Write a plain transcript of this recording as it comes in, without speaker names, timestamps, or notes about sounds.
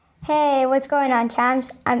Hey, what's going on,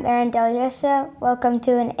 champs? I'm Aaron Deliosa. Welcome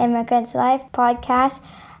to an Immigrant's Life podcast,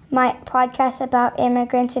 my podcast about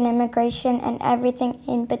immigrants and immigration and everything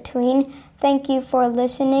in between. Thank you for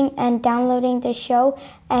listening and downloading the show,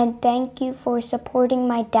 and thank you for supporting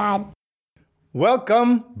my dad.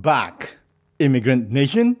 Welcome back, Immigrant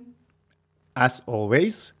Nation. As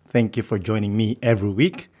always, thank you for joining me every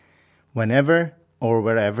week, whenever or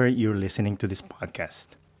wherever you're listening to this podcast.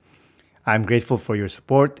 I'm grateful for your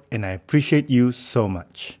support and I appreciate you so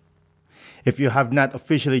much. If you have not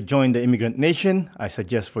officially joined the Immigrant Nation, I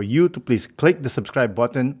suggest for you to please click the subscribe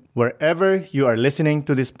button wherever you are listening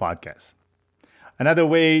to this podcast. Another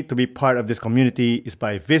way to be part of this community is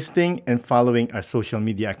by visiting and following our social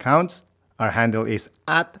media accounts. Our handle is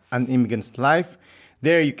 @AnImmigrant'sLife.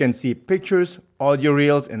 There you can see pictures, audio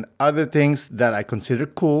reels, and other things that I consider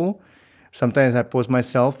cool. Sometimes I post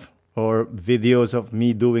myself or videos of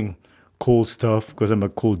me doing cool stuff because I'm a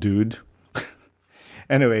cool dude.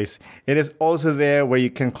 Anyways, it is also there where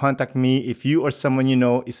you can contact me if you or someone you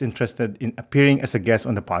know is interested in appearing as a guest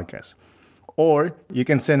on the podcast. Or you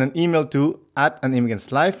can send an email to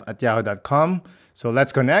 @animigrantslife@yahoo.com. So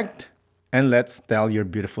let's connect and let's tell your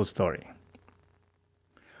beautiful story.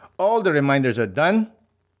 All the reminders are done.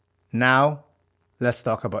 Now, let's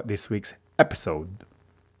talk about this week's episode.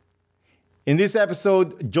 In this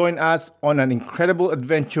episode, join us on an incredible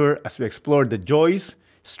adventure as we explore the joys,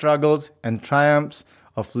 struggles, and triumphs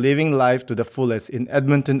of living life to the fullest in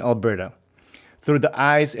Edmonton, Alberta, through the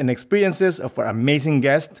eyes and experiences of our amazing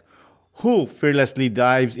guest, who fearlessly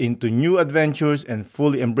dives into new adventures and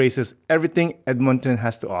fully embraces everything Edmonton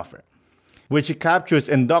has to offer, which she captures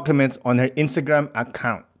and documents on her Instagram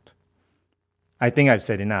account. I think I've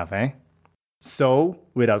said enough, eh? So,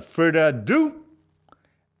 without further ado,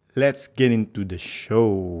 let's get into the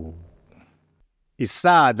show.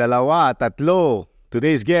 Isa, dalawa, tatlo.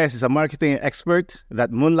 Today's guest is a marketing expert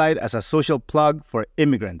that moonlight as a social plug for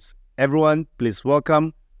immigrants. Everyone, please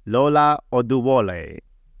welcome Lola Oduwole.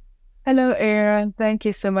 Hello, Aaron. Thank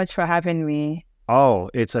you so much for having me. Oh,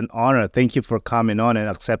 it's an honor. Thank you for coming on and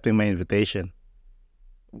accepting my invitation.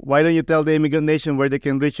 Why don't you tell the Immigrant Nation where they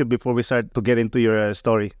can reach you before we start to get into your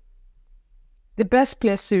story? The best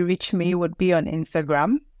place to reach me would be on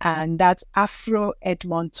Instagram, and that's Afro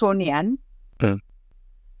Edmontonian.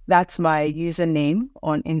 That's my username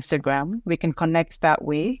on Instagram. We can connect that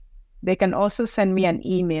way. They can also send me an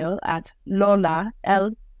email at Lola,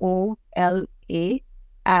 Lola,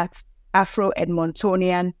 at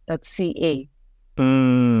afroedmontonian.ca.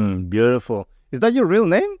 Beautiful. Is that your real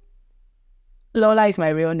name? Lola is my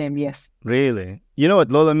real name, yes. Really? You know what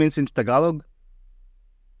Lola means in Tagalog?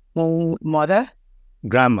 Mother?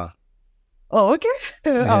 Grandma. Oh, okay.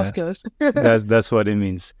 I was close. That's what it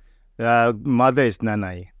means. Mother is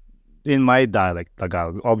nanay. In my dialect,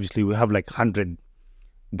 Tagalog, obviously we have like 100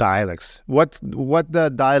 dialects. What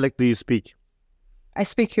dialect do you speak? I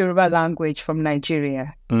speak Yoruba language from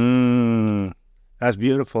Nigeria. That's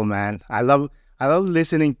beautiful, man. I love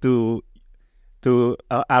listening to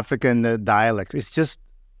African dialect. It's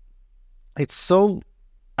so,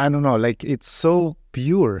 I don't know, like it's so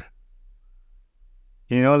pure.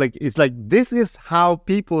 You know, like it's like this is how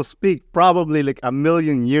people speak probably like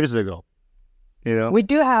 1,000,000 years ago. You know, we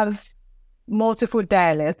do have multiple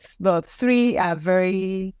dialects, but 3 are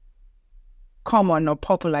very common or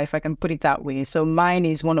popular, if I can put it that way. So mine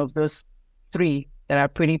is one of those 3 that are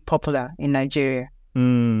pretty popular in Nigeria.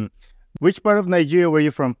 Which part of Nigeria were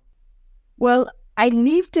you from? Well, I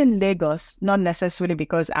lived in Lagos, not necessarily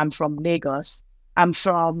because I'm from Lagos. I'm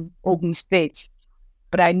from Ogun State,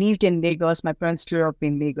 but I lived in Lagos. My parents grew up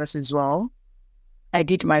in Lagos as well. I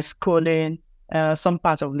did my schooling, some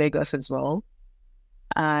part of Lagos as well.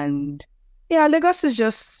 And yeah, Lagos is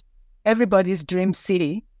just everybody's dream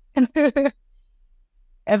city.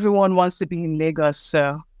 Everyone wants to be in Lagos,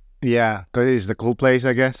 so. Yeah, because it's the cool place,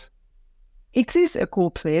 I guess. It is a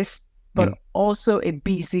cool place, but also a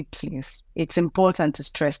busy place. It's important to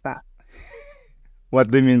stress that.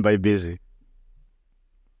 What do you mean by busy?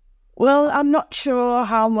 Well, I'm not sure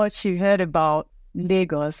how much you heard about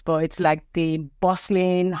Lagos, but it's like the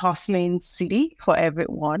bustling, hustling city for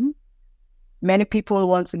everyone. Many people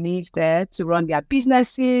want to live there to run their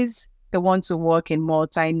businesses. They want to work in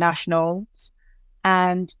multinationals.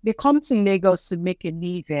 And they come to Lagos to make a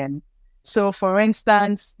living. So, for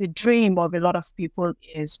instance, the dream of a lot of people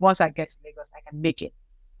is, once I get to Lagos, I can make it.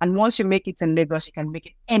 And once you make it in Lagos, you can make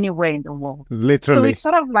it anywhere in the world. Literally. So it's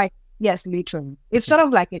sort of like, yes, literally. It's sort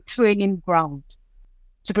of like a training ground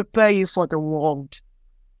to prepare you for the world.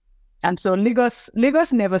 And so Lagos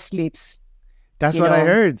never sleeps. That's what I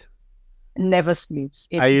heard. Never sleeps.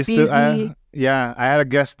 It's I used busy. to Yeah, I had a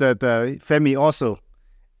guest that Femi also,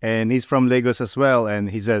 and he's from Lagos as well, and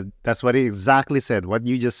he said that's what he exactly said. What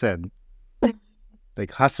you just said,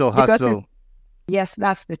 like hustle, Because hustle. yes,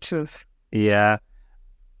 that's the truth. Yeah.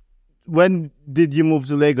 When did you move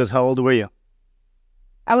to Lagos? How old were you?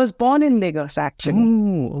 I was born in Lagos, actually.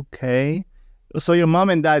 Oh, okay. So your mom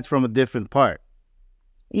and dad's from a different part.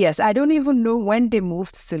 Yes, I don't even know when they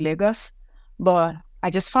moved to Lagos, but I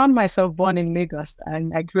just found myself born in Lagos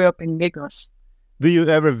and I grew up in Lagos. Do you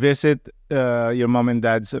ever visit your mom and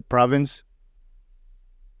dad's province?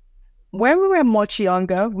 When we were much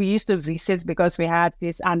younger, we used to visit because we had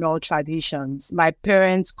these annual traditions. My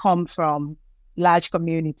parents come from large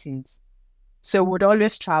communities, so we'd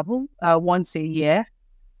always travel once a year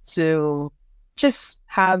to just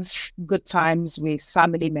have good times with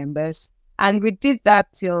family members. And we did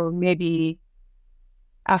that till maybe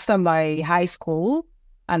after my high school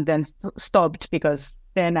and then stopped because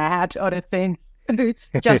then I had other things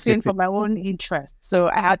just in for my own interest. So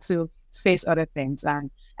I had to face other things and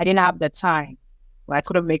I didn't have the time. I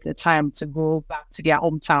couldn't make the time to go back to their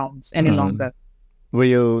hometowns any longer. Were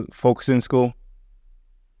you focused in school?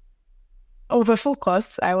 Over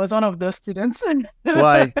focused, I was one of those students.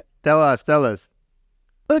 Why? Tell us.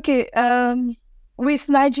 Okay, with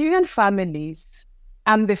Nigerian families,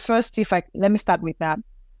 I'm the first, let me start with that.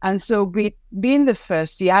 And so with being the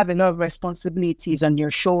first, you have a lot of responsibilities on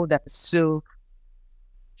your shoulders. So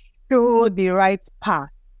show the right path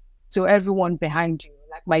to everyone behind you,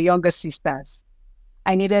 like my younger sisters.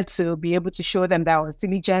 I needed to be able to show them that I was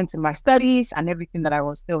diligent in my studies and everything that I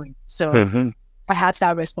was doing. So I had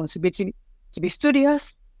that responsibility to be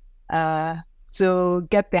studious, to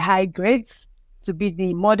get the high grades, to be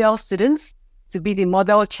the model students, to be the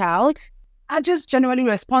model child, and just generally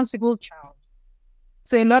responsible child.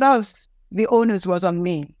 So a lot of the onus was on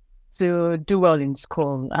me to do well in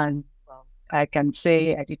school. And I can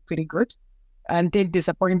say I did pretty good and didn't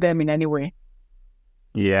disappoint them in any way.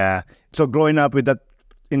 Yeah. So growing up with that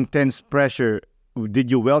intense pressure, did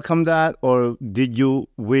you welcome that or did you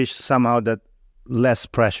wish somehow that less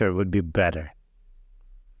pressure would be better?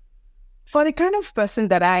 For the kind of person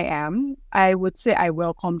that I am, I would say I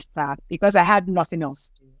welcomed that because I had nothing else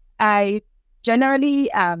to do. I generally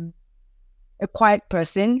am a quiet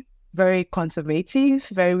person, very conservative,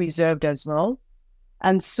 very reserved as well.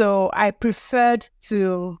 And so I preferred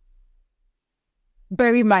to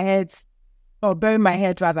bury my head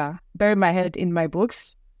in my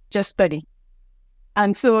books, just study.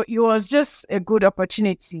 And so it was just a good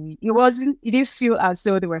opportunity. It didn't feel as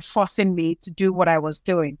though they were forcing me to do what I was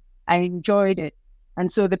doing. I enjoyed it.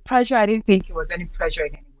 And so the pressure, I didn't think it was any pressure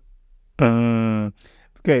in any way.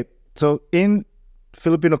 Okay. So in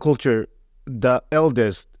Filipino culture, the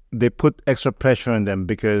eldest, they put extra pressure on them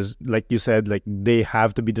because, like you said, like they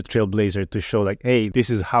have to be the trailblazer to show like, hey, this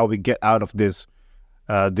is how we get out of this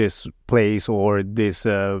place or this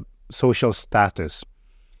social status.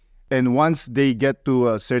 And once they get to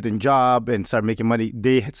a certain job and start making money,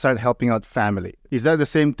 they start helping out family. Is that the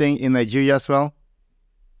same thing in Nigeria as well?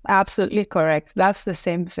 Absolutely correct. That's the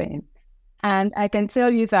same thing. And I can tell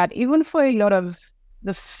you that even for a lot of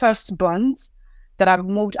the firstborns that have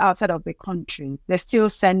moved outside of the country, they still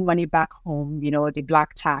send money back home, the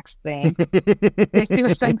black tax thing. They still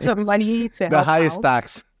send some money to help The highest out.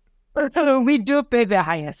 tax. We do pay the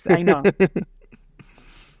highest, I know.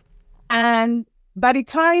 And by the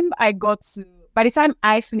time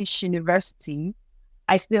I finished university,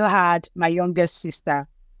 I still had my youngest sister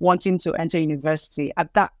wanting to enter university.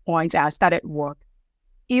 At that point, I started work.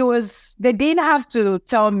 They didn't have to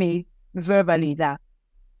tell me verbally that,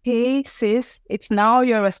 hey, sis, it's now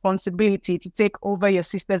your responsibility to take over your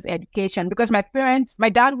sister's education. Because my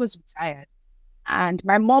dad was retired and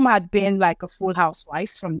my mom had been like a full housewife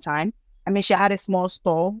from time. I mean, she had a small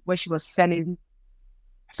store where she was selling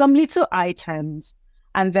some little items.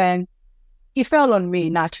 And then it fell on me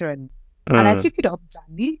naturally. And I took it up,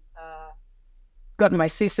 Dandy. Got my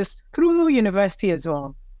sisters through university as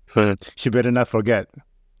well. She better not forget.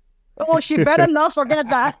 Oh, she better not forget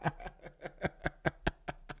that.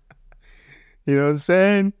 You know what I'm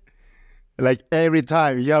saying? Like every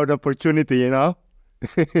time you have an opportunity, I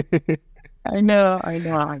know.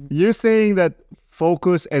 You're saying that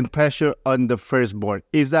focus and pressure on the firstborn.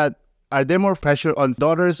 Are there more pressure on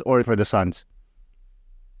daughters or for the sons?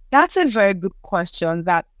 That's a very good question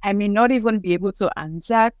that I may not even be able to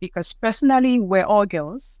answer because personally, we're all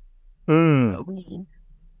girls.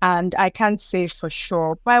 And I can't say for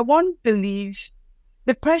sure. But I won't believe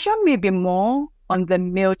the pressure may be more on the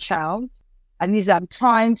male child. At least I'm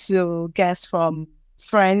trying to guess from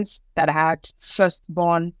friends that had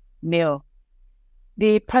firstborn male.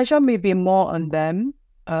 The pressure may be more on them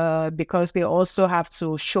because they also have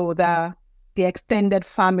to shoulder the extended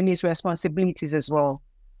family's responsibilities as well.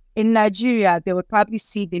 In Nigeria, they would probably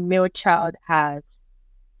see the male child as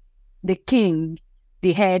the king,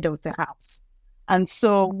 the head of the house. And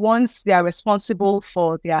so once they are responsible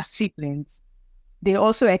for their siblings, they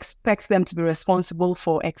also expect them to be responsible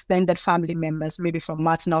for extended family members, maybe from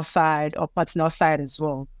maternal side or paternal side as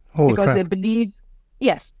well. Holy Because crap. they believe,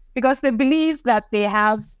 yes, because they believe that they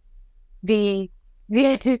have the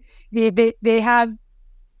they have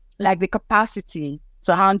like the capacity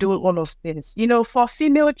to handle all of this. For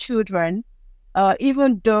female children,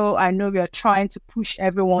 even though I know we are trying to push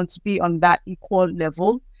everyone to be on that equal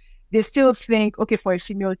level, they still think, okay, for a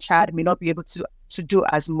female child, may not be able to do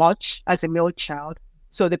as much as a male child.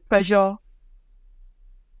 So the pressure,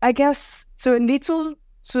 I guess,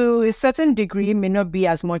 to a certain degree, may not be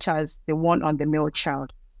as much as the one on the male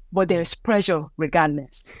child, but there is pressure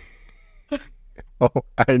regardless. Oh,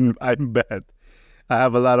 I'm bad. I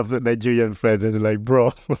have a lot of Nigerian friends and they're like,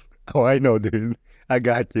 bro, oh, I know, dude. I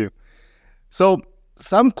got you. So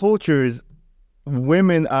some cultures,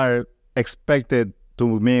 women are expected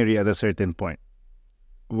to marry at a certain point.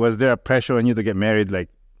 Was there a pressure on you to get married like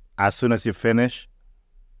as soon as you finish?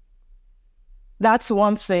 That's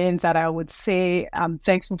one thing that I would say I'm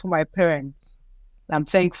thankful for my parents. I'm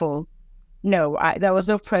thankful. No, there was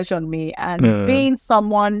no pressure on me. And being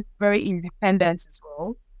someone very independent as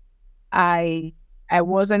well, I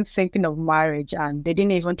wasn't thinking of marriage and they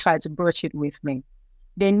didn't even try to broach it with me.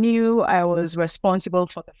 They knew I was responsible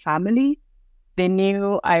for the family. They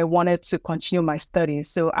knew I wanted to continue my studies.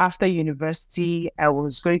 So after university, I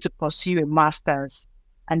was going to pursue a master's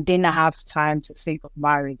and didn't have time to think of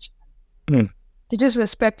marriage. They just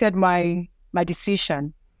respected my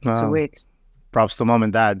decision to wait. Props to mom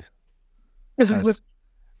and dad. Nice.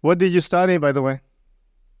 What did you study, by the way?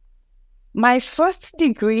 My first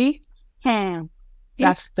degree,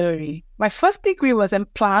 that's theory. My first degree was in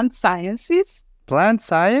plant sciences. Plant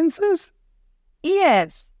sciences?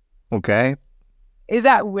 Yes. Okay. Is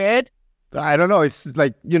that weird? I don't know. It's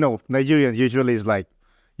like, Nigerians usually is like,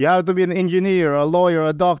 you have to be an engineer, a lawyer,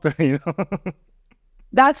 a doctor,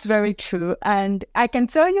 That's very true. And I can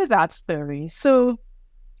tell you that story. So,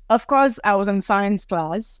 of course, I was in science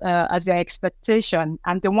class as their expectation,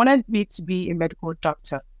 and they wanted me to be a medical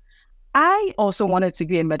doctor. I also wanted to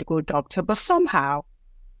be a medical doctor, but somehow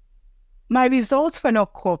my results were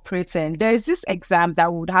not cooperating. There's this exam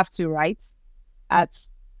that we would have to write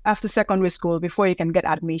after secondary school before you can get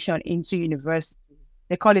admission into university.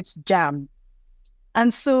 They call it JAM.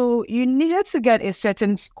 And so you needed to get a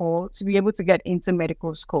certain score to be able to get into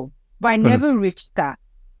medical school. But I never reached that.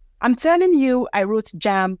 I'm telling you, I wrote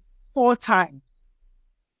JAM 4 times.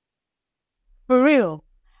 For real.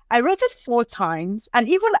 I wrote it 4 times. And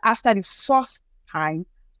even after the 4th time,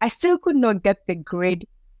 I still could not get the grade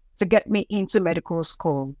to get me into medical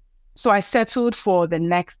school. So I settled for the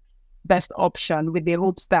next best option with the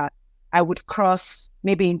hopes that I would cross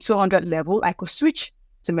maybe in 200 level. I could switch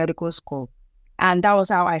to medical school. And that was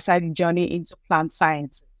how I started the journey into plant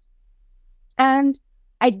sciences. And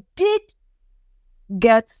I did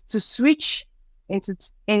get to switch into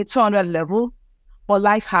 200 level, but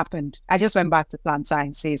life happened. I just went back to plant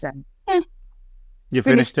sciences and you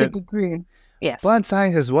finished the it? degree. Yes. Plant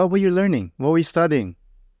sciences, what were you learning? What were you studying?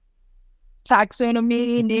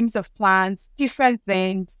 Taxonomy, names of plants, different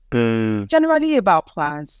things. Generally about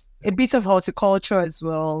plants. A bit of horticulture as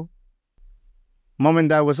well. Mom and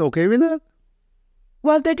dad was okay with that?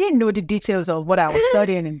 Well, they didn't know the details of what I was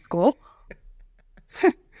studying in school.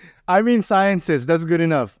 I mean sciences, that's good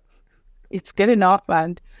enough. It's good enough.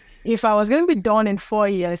 And if I was going to be done in 4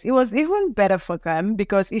 years, it was even better for them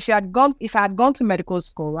because if I had gone to medical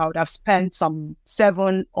school, I would have spent some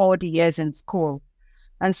 7 odd years in school.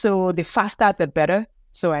 And so the faster, the better,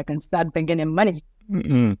 so I can start bringing in money.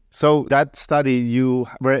 So that study, you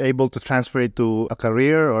were able to transfer it to a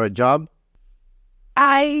career or a job?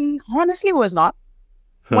 I honestly was not.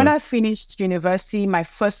 When I finished university, my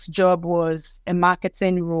first job was a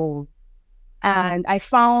marketing role. And I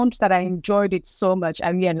found that I enjoyed it so much.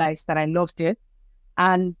 I realized that I loved it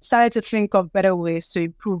and started to think of better ways to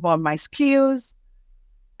improve on my skills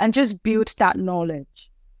and just build that knowledge.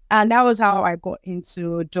 And that was how I got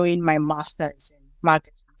into doing my master's in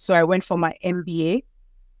marketing. So I went for my MBA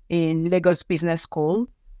in Lagos Business School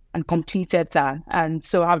and completed that. And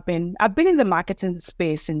so I've been in the marketing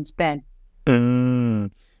space since then.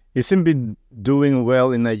 You seem to be doing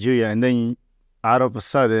well in Nigeria, and then out of a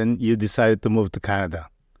sudden, you decided to move to Canada.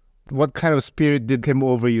 What kind of spirit did come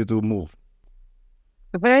over you to move?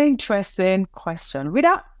 A very interesting question.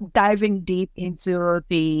 Without diving deep into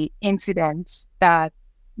the incidents that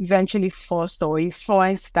eventually forced or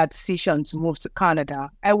influenced that decision to move to Canada,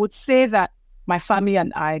 I would say that my family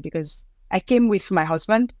and I, because I came with my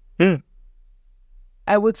husband,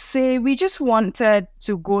 I would say we just wanted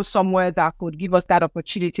to go somewhere that could give us that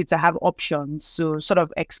opportunity to have options to sort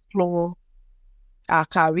of explore our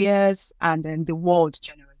careers and then the world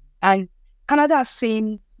generally. And Canada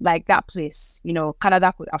seemed like that place.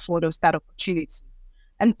 Canada could afford us that opportunity.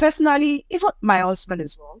 And personally, even my husband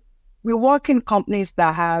as well, we work in companies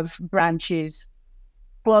that have branches,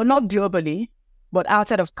 well, not globally, but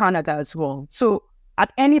outside of Canada as well. So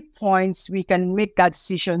at any point, we can make that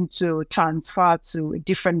decision to transfer to a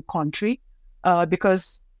different country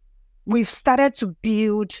because we've started to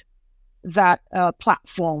build that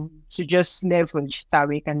platform to just leverage that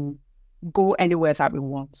we can go anywhere that we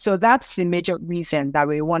want. So that's the major reason that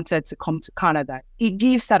we wanted to come to Canada. It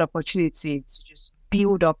gives that opportunity to just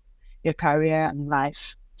build up your career and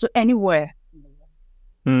life. So anywhere.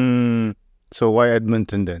 So why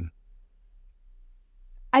Edmonton then?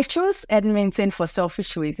 I chose Edmonton for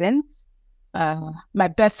selfish reasons. My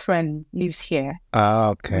best friend lives here.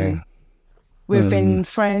 Okay. We've been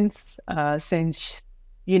friends since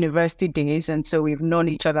university days, and so we've known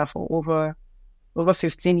each other for over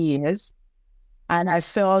 15 years. And I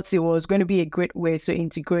felt it was going to be a great way to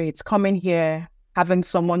integrate, coming here, having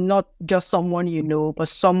someone, not just someone you know, but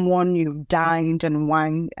someone you've dined and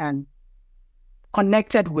wined and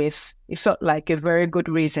connected with. It felt like a very good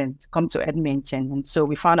reason to come to Edmonton. And so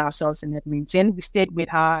we found ourselves in Edmonton. We stayed with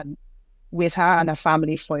her and her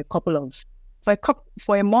family for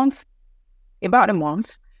a month, about a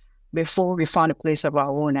month, before we found a place of our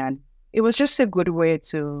own. And it was just a good way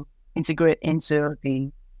to integrate into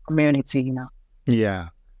the community, Yeah.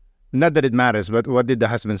 Not that it matters, but what did the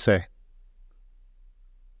husband say?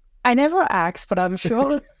 I never asked, but I'm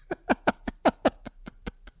sure.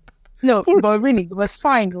 No, but really, it was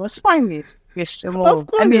fine. It was fine with the move. Of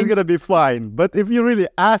course it's going to be fine. But if you really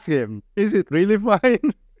ask him, is it really fine?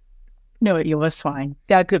 No, it was fine.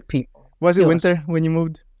 They are good people. Was it winter when you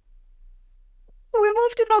moved? We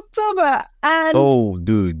moved in October. And oh,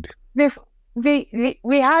 dude.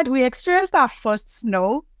 We experienced our first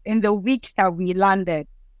snow in the week that we landed.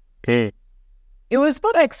 Okay. It was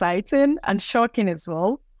both exciting and shocking as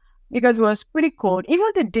well because it was pretty cold. Even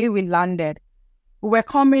the day we landed, we're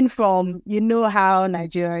coming from, how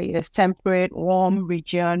Nigeria is temperate, warm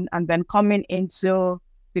region, and then coming into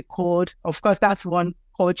the cold. Of course, that's one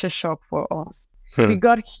culture shock for us. We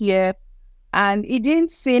got here and it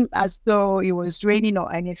didn't seem as though it was raining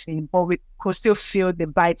or anything, but we could still feel the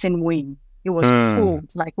biting wind. It was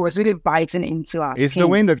cold, like it was really biting into us. It's the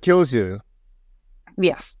wind that kills you.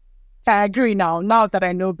 Yes. I agree now that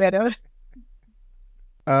I know better.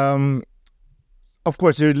 Of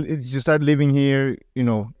course, you start living here,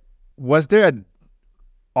 was there an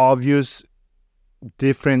obvious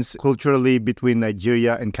difference culturally between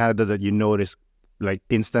Nigeria and Canada that you noticed, like,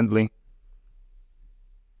 instantly?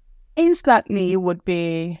 Instantly would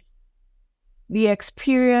be the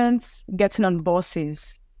experience getting on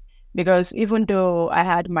buses. Because even though I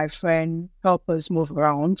had my friend help us move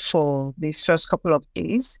around for the first couple of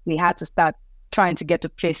days, we had to start trying to get to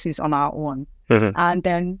places on our own. And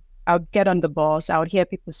then I would get on the bus, I would hear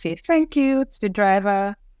people say, thank you to the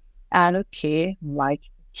driver. And okay,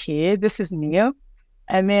 this is new.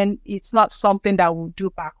 I mean, it's not something that we'll do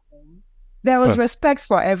back home. There was respect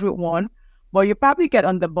for everyone, but you probably get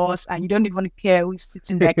on the bus and you don't even care who's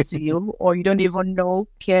sitting next to you, or you don't even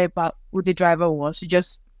care about who the driver was. You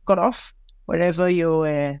just got off wherever you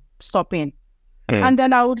were stopping. And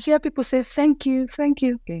then I would hear people say, thank you.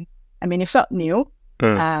 Okay. I mean, it felt new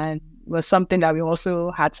and was something that we also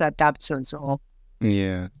had to adapt to as well.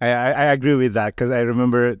 Yeah, I agree with that because I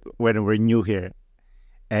remember when we're new here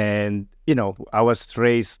and, I was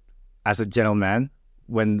raised as a gentleman.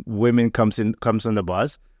 When women comes on the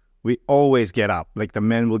bus, we always get up. Like the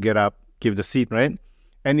men will get up, give the seat, right?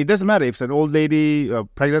 And it doesn't matter if it's an old lady, a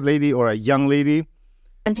pregnant lady, or a young lady.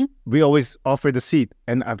 We always offer the seat.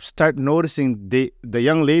 And I've started noticing the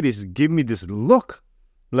young ladies give me this look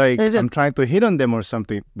like I'm trying to hit on them or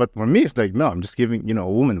something. But for me, it's like, no, I'm just giving, a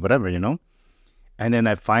woman, whatever, And then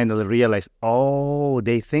I finally realized,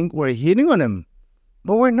 they think we're hitting on them.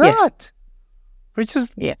 But we're not. Yes. We're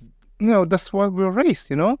just, that's what we're raised,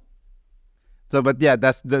 So, but yeah,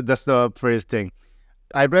 that's the first thing.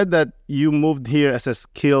 I read that you moved here as a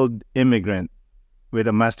skilled immigrant with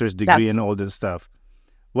a master's degree and all this stuff.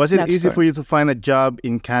 Was it easy for you to find a job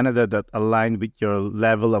in Canada that aligned with your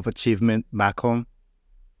level of achievement back home?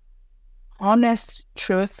 Honest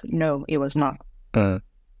truth, no, it was not. Uh,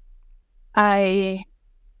 I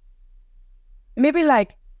maybe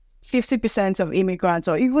like 50% of immigrants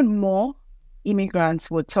or even more immigrants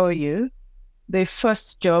will tell you the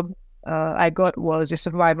first job I got was a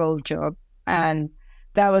survival job. And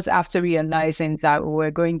that was after realizing that we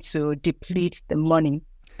were going to deplete the money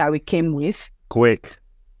that we came with. quick.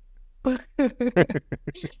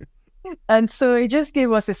 And so it just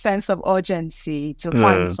gave us a sense of urgency to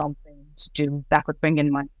find something to do that could bring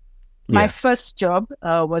in money. My first job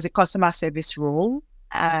was a customer service role.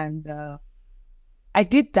 And I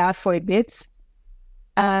did that for a bit.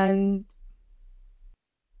 And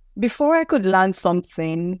before I could learn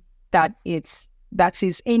something that is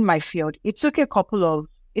in my field, it took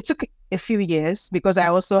a few years because I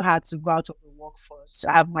also had to go out of the workforce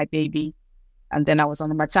to have my baby. And then I was on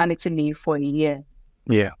a maternity leave for a year.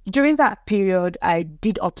 Yeah. During that period, I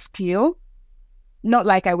did upskill. Not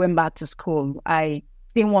like I went back to school. I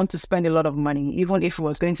didn't want to spend a lot of money, even if it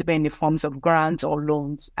was going to be in the forms of grants or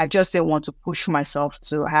loans. I just didn't want to push myself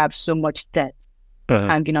to have so much debt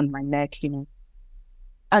hanging on my neck,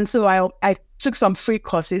 And so I took some free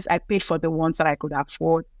courses. I paid for the ones that I could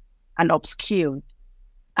afford and upskilled.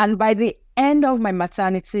 And by the end of my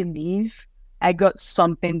maternity leave, I got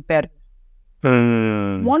something better.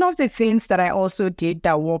 One of the things that I also did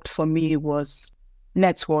that worked for me was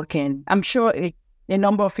networking. I'm sure a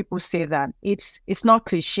number of people say that. It's not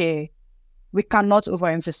cliche. We cannot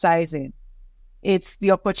overemphasize it. It's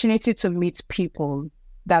the opportunity to meet people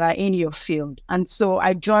that are in your field. And so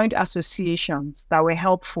I joined associations that were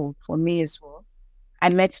helpful for me as well. I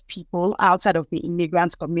met people outside of the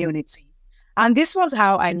immigrant community. And this was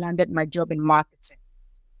how I landed my job in marketing.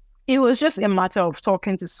 It was just a matter of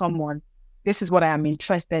talking to someone. This is what I am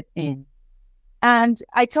interested in. And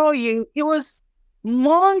I tell you, it was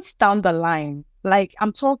months down the line, like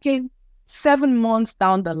I'm talking 7 months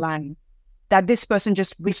down the line, that this person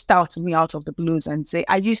just reached out to me out of the blues and say,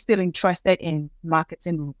 are you still interested in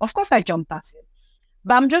marketing? Of course, I jumped at it.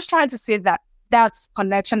 But I'm just trying to say that that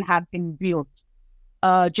connection had been built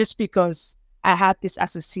just because I had this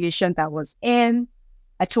association that was in.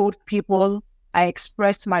 I told people, I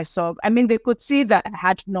expressed myself. I mean, they could see that I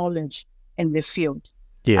had knowledge in the field.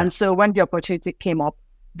 Yeah. And so when the opportunity came up,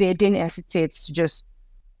 they didn't hesitate to just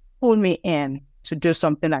pull me in to do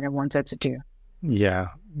something that I wanted to do. Yeah.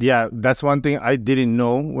 Yeah. That's one thing I didn't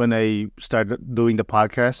know when I started doing the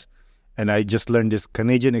podcast. And I just learned this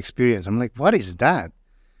Canadian experience. I'm like, what is that?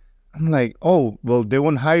 I'm like, oh, well, they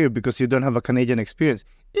won't hire you because you don't have a Canadian experience.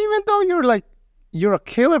 Even though you're a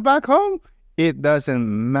killer back home, it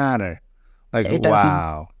doesn't matter. Like, It doesn't.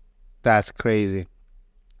 wow, that's crazy.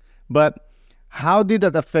 But how did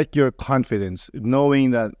that affect your confidence,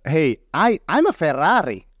 knowing that, hey, I'm a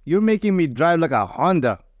Ferrari. You're making me drive like a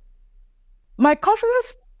Honda. My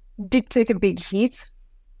confidence did take a big hit.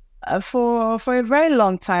 For a very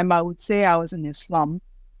long time, I would say I was in a slump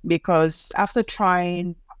because after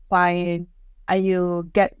trying, applying, and you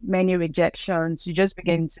get many rejections, you just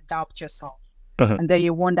begin to doubt yourself. And then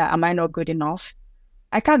you wonder, am I not good enough?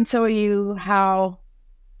 I can't tell you how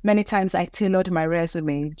many times I tailored my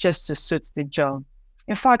resume just to suit the job.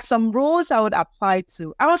 In fact, some roles I would apply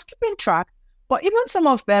to, I was keeping track, but even some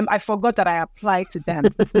of them, I forgot that I applied to them.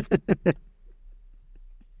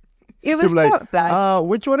 It was like, that.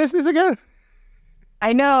 Which one is this again?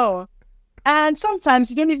 I know. And sometimes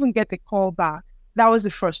you don't even get the call back. That was the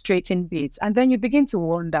frustrating bit. And then you begin to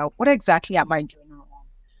wonder, what exactly am I doing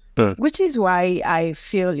wrong? Which is why I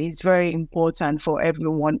feel it's very important for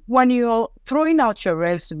everyone. When you're throwing out your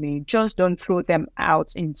resume, just don't throw them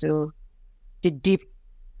out into the deep.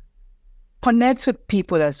 Connect with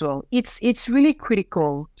people as well. It's really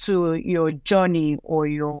critical to your journey or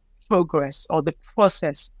your progress or the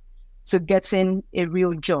process to getting a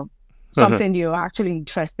real job, something you're actually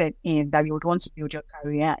interested in, that you would want to build your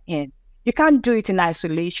career in. You can't do it in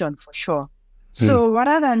isolation for sure. So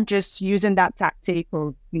rather than just using that tactic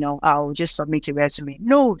of, I'll just submit a resume.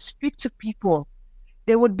 No, speak to people.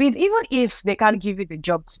 They would be, even if they can't give you the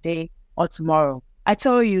job today or tomorrow, I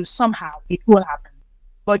tell you, somehow it will happen.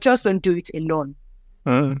 But just don't do it alone.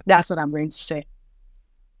 That's what I'm going to say.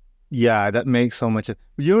 Yeah, that makes so much sense.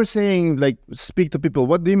 You're saying, like, speak to people.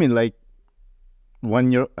 What do you mean? Like,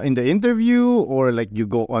 when you're in the interview, or like you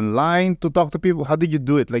go online to talk to people? How did you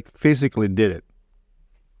do it? Like, physically did it?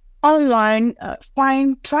 Online,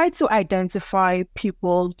 try to identify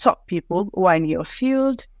people, top people who are in your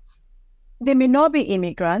field. They may not be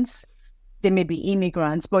immigrants. They may be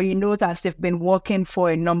immigrants, but you know that they've been working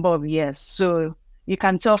for a number of years. So you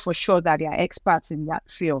can tell for sure that they are experts in that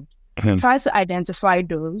field. Try to identify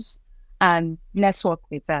those and network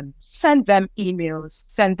with them. Send them emails,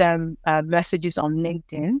 send them messages on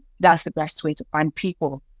LinkedIn. That's the best way to find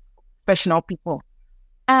people, professional people.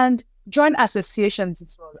 And join associations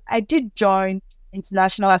as well. I did join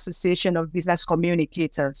International Association of Business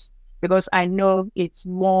Communicators because I know it's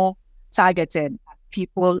more targeted at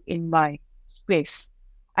people in my space.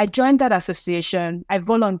 I joined that association. I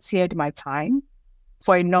volunteered my time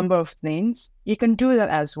for a number of things. You can do that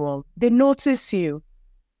as well. They notice you,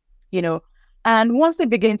 and once they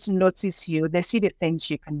begin to notice you, they see the things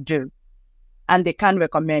you can do and they can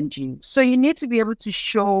recommend you. So you need to be able to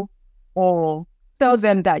show or tell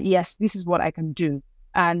them that, yes, this is what I can do,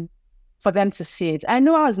 and for them to see it. I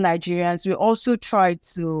know as Nigerians, we also try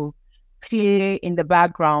to play in the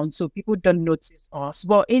background so people don't notice us.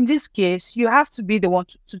 But in this case, you have to be the one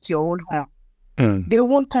to toot your own horn. They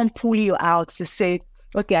won't come pull you out to say,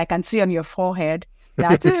 okay, I can see on your forehead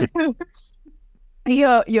that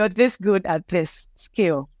you're this good at this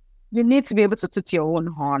skill. You need to be able to toot your own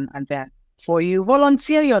horn, and then for you,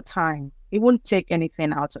 volunteer your time. It won't take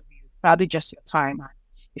anything out of you, probably just your time and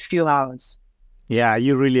a few hours. Yeah,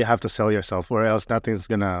 you really have to sell yourself, or else nothing's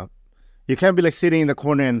gonna. You can't be like sitting in the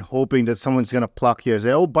corner and hoping that someone's gonna pluck you and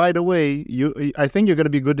say, "Oh, by the way, I think you're gonna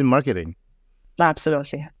be good in marketing."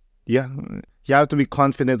 Absolutely. Yeah, you have to be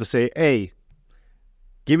confident to say, "Hey,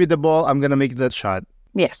 give me the ball. I'm gonna make that shot."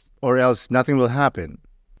 Yes. Or else nothing will happen.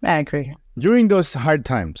 I agree. During those hard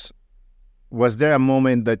times, was there a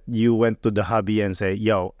moment that you went to the hubby and say,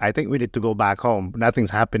 "Yo, I think we need to go back home.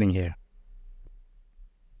 Nothing's happening here"?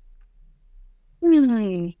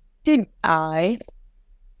 Did I?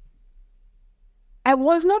 I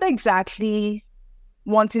was not exactly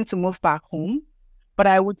wanting to move back home, but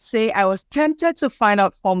I would say I was tempted to find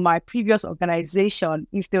out from my previous organization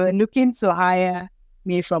if they were looking to hire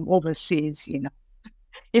me from overseas,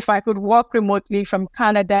 if I could work remotely from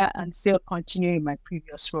Canada and still continue in my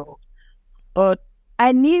previous role. But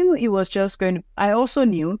I knew it was I also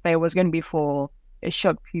knew that it was going to be for a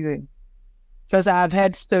short period, because I've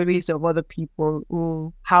heard stories of other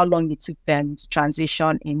people how long it took them to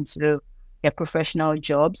transition into their professional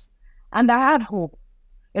jobs. And I had hope.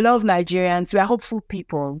 A lot of Nigerians, we are hopeful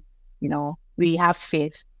people, we have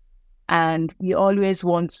faith, and we always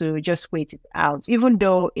want to just wait it out. Even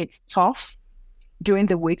though it's tough during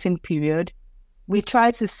the waiting period, we try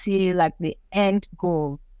to see like the end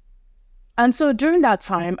goal. And so during that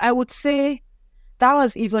time, I would say that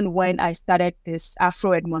was even when I started this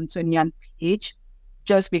Afro-Edmontonian page,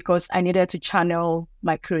 just because I needed to channel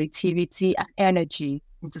my creativity and energy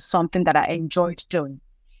into something that I enjoyed doing.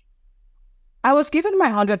 I was given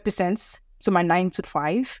my 100% to my 9 to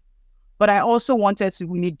 5, but I also wanted to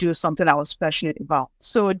really do something I was passionate about.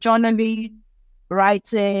 So journaling,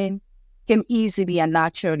 writing came easily and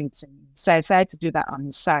naturally to me. So I decided to do that on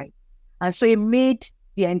the side. And so it made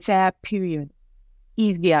the entire period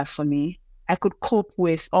easier for me. I could cope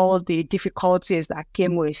with all the difficulties that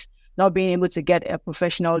came with not being able to get a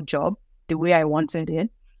professional job the way I wanted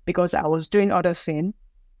it, because I was doing other things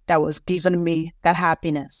that was giving me that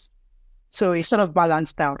happiness. So it sort of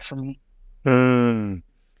balanced out for me.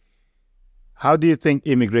 How do you think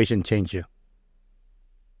immigration changed you?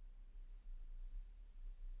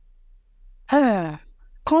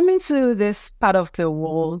 Coming to this part of the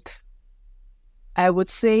world, I would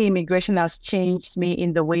say immigration has changed me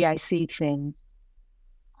in the way I see things.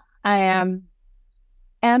 I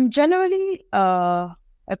am generally a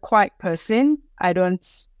quiet person. I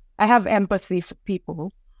have empathy for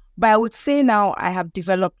people, but I would say now I have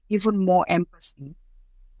developed even more empathy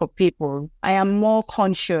for people. I am more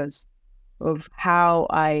conscious of how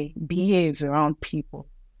I behave around people.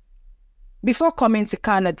 Before coming to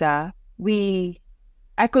Canada,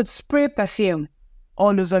 I could spray perfume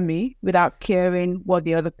all over me without caring what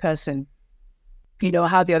the other person,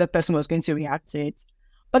 how the other person was going to react to it.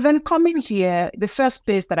 But then coming here, the first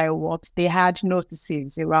place that I worked, they had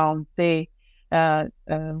notices around the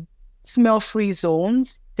smell-free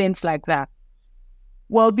zones, things like that.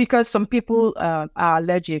 Well, because some people are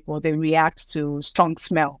allergic or they react to strong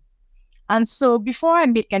smell. And so before I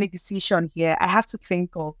make any decision here, I have to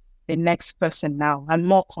think of the next person now. I'm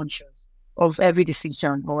more conscious of every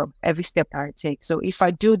decision or every step that I take. So if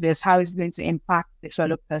I do this, how is it going to impact the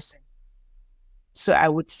fellow person? So I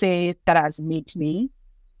would say that has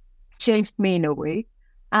changed me in a way.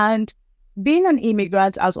 And being an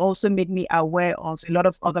immigrant has also made me aware of a lot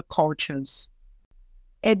of other cultures.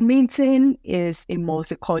 Edmonton is a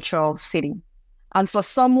multicultural city. And for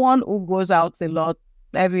someone who goes out a lot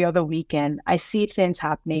every other weekend, I see things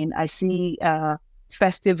happening. I see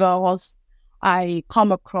festivals. I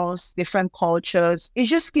come across different cultures. It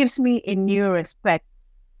just gives me a new respect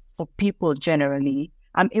for people generally.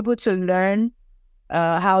 I'm able to learn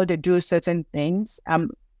how they do certain things.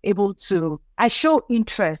 I show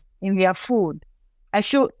interest in their food. I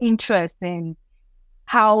show interest in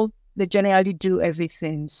how they generally do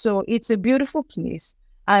everything. So it's a beautiful place,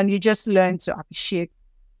 and you just learn to appreciate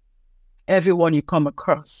everyone you come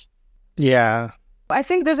across. Yeah. I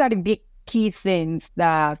think those are the big key things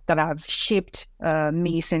that have shaped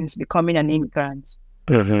me since becoming an immigrant.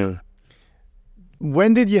 Mm-hmm.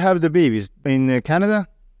 When did you have the babies? In Canada?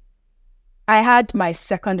 I had my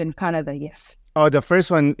second in Canada, yes. Oh, the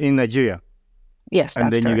first one in Nigeria. Yes, and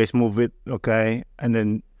that's then correct. you guys move it, okay? And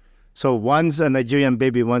then, so one's a Nigerian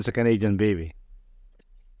baby, one's a Canadian baby.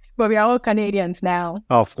 But we are all Canadians now.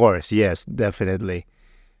 Of course, yes, definitely.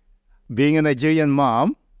 Being a Nigerian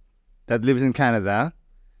mom that lives in Canada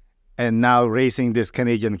and now raising these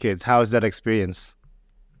Canadian kids, how's that experience?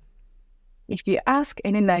 If you ask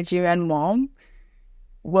any Nigerian mom,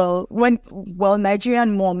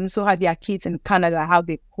 Nigerian moms who had their kids in Canada, how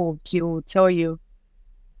they cope, she will tell you,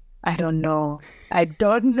 I don't know.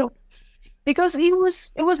 Because it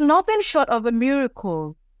was nothing short of a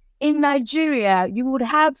miracle. In Nigeria, you would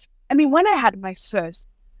have, when I had my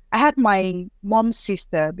first, I had my mom's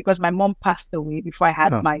sister because my mom passed away before I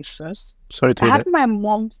had my first. Sorry to hear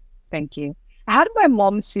that. Thank you. I had my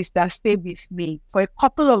mom's sister stay with me for a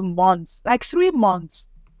couple of months, like 3 months,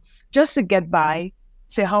 just to get by,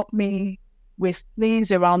 to help me with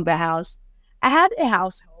things around the house. I had a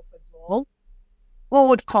house help as well, who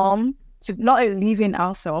would come, to not a living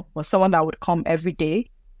house help, but someone that would come every day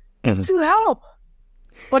to help.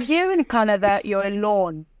 But here in Canada, you're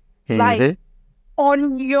alone, like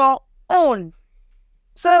on your own.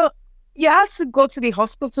 So you have to go to the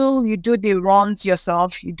hospital, you do the runs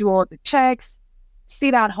yourself, you do all the checks,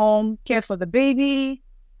 sit at home, care for the baby.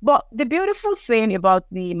 But the beautiful thing about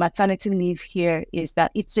the maternity leave here is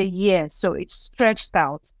that it's a year, so it's stretched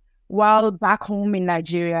out. While back home in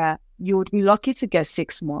Nigeria, you would be lucky to get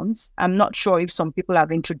 6 months. I'm not sure if some people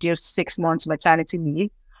have introduced 6 months maternity leave,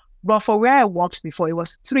 but for where I worked before, it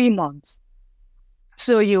was 3 months.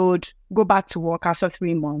 So you would go back to work after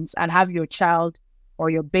 3 months and have your child or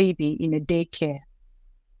your baby in a daycare.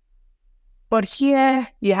 But here,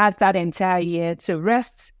 you had that entire year to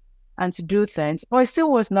rest and to do things. But it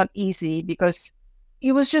still was not easy because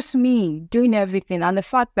it was just me doing everything. And the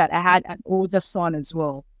fact that I had an older son as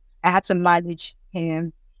well, I had to manage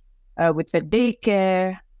him with the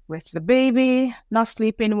daycare, with the baby, not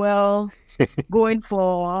sleeping well, going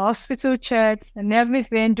for hospital checks and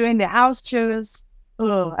everything, doing the house chores.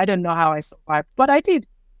 Oh, I don't know how I survived, but I did.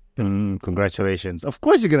 Congratulations. Of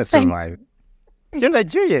course you're going to survive. You're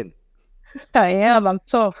Nigerian. I am. I'm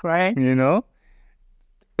tough, right? You know?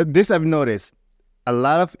 This I've noticed. A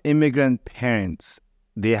lot of immigrant parents,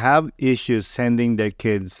 they have issues sending their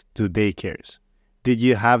kids to daycares. Did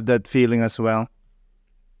you have that feeling as well?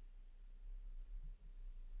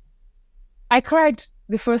 I cried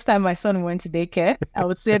the first time my son went to daycare. I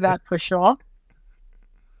would say that for sure.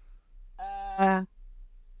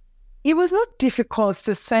 It was not difficult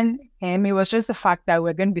to send him. It was just the fact that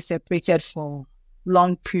we're going to be separated for a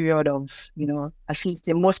long period of, at least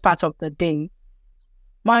the most part of the day.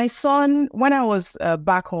 My son, when I was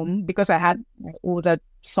back home, because I had my older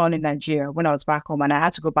son in Nigeria when I was back home and I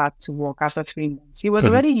had to go back to work after 3 months, he was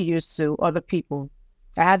already used to other people.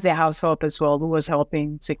 I had the house help as well who was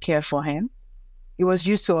helping to care for him. He was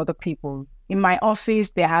used to other people. In my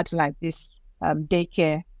office, they had like this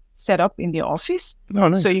daycare set up in the office. Oh,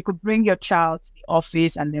 nice. So you could bring your child to the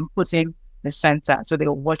office and then put him in the center so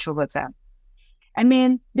they'll watch over them.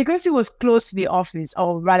 Because it was close to the office,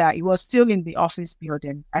 or rather, it was still in the office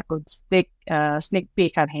building, I could sneak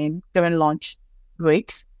peek at him during lunch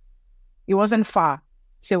breaks. It wasn't far,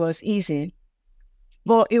 so it was easy.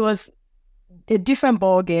 But it was a different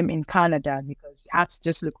ball game in Canada because you had to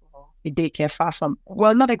just look for a daycare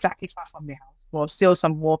not exactly far from the house, but still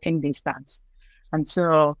some walking distance. And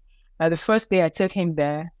so the first day I took him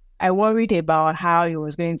there, I worried about how he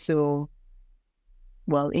was going to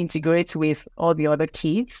integrate with all the other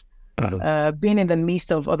kids, being in the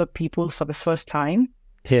midst of other people for the first time.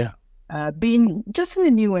 Yeah. Being just in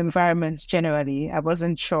a new environment generally, I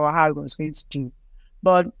wasn't sure how I was going to do.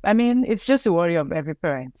 But it's just a worry of every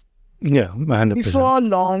parent. Yeah, 100%. Before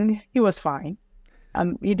long, he was fine.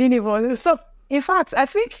 He didn't even... So, in fact, I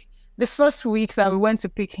think the first week that we went to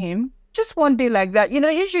pick him, just one day like that,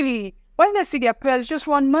 usually when they see their parents, just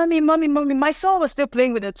one, mommy. My son was still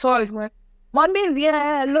playing with the toys. Like, Mommy's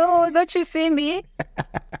yeah, hello, don't you see me?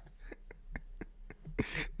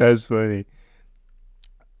 That's funny.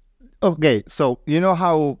 Okay, so you know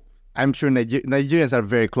how I'm sure Nigerians are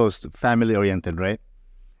very close to family oriented, right?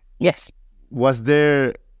 Yes. Was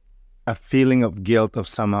there a feeling of guilt of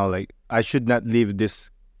somehow like I should not leave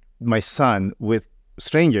my son with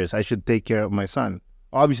strangers? I should take care of my son.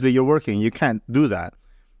 Obviously, you're working. You can't do that.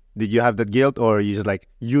 Did you have that guilt, or you just like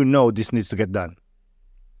this needs to get done?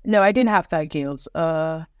 No, I didn't have that guilt.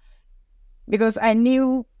 Because I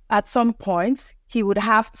knew at some point he would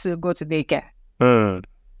have to go to daycare.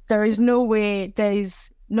 There is no way.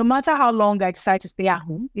 No matter how long I decide to stay at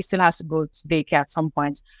home, he still has to go to daycare at some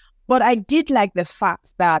point. But I did like the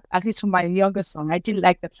fact that, at least for my younger son, I did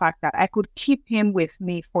like the fact that I could keep him with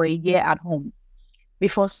me for a year at home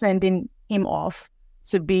before sending him off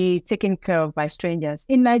to be taken care of by strangers.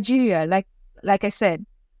 In Nigeria, like I said,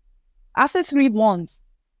 after 3 months,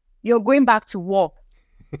 you're going back to work.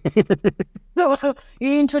 So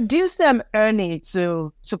you introduce them early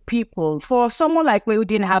to people. For someone like me who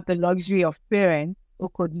didn't have the luxury of parents who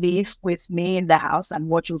could live with me in the house and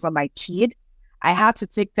watch over my kid, I had to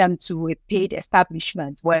take them to a paid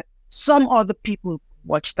establishment where some other people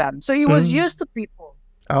watch them. So he was used to people.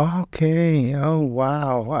 Okay. Oh,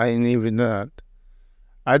 wow. I didn't even know that.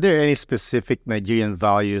 Are there any specific Nigerian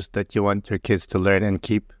values that you want your kids to learn and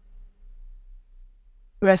keep?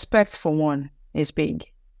 Respect, for one, is big.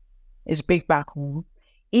 It's big back home.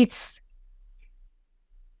 It's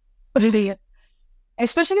really,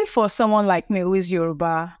 especially for someone like me who is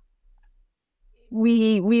Yoruba,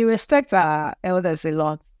 we respect our elders a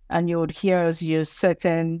lot, and you would hear us use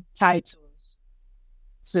certain titles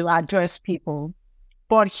to address people.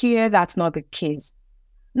 But here, that's not the case.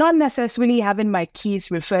 Not necessarily having my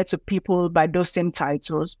kids refer to people by those same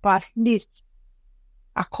titles, but at least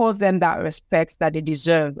accord them that respect that they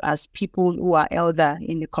deserve as people who are elder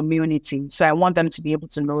in the community. So I want them to be able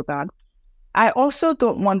to know that. I also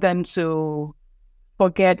don't want them to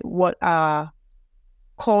forget what our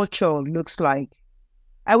culture looks like.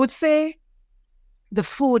 I would say the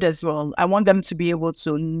food as well. I want them to be able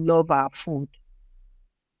to love our food.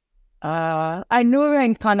 I know we're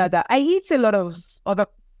in Canada. I eat a lot of other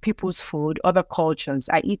people's food, other cultures.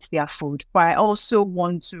 I eat their food, but I also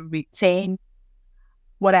want to retain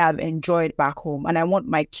what I have enjoyed back home. And I want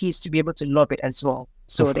my kids to be able to love it as well.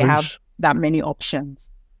 So they have that many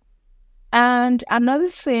options. And another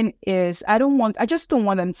thing is I just don't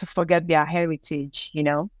want them to forget their heritage,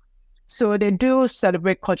 So they do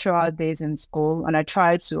celebrate cultural days in school. And I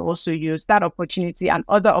try to also use that opportunity and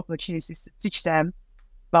other opportunities to teach them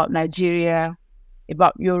about Nigeria,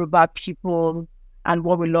 about Yoruba people and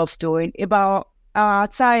what we love doing, about our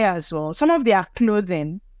attire as well. Some of their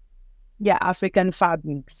clothing, African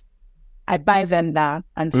fabrics. I buy them that.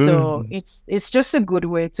 And so it's just a good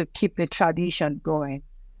way to keep the tradition going.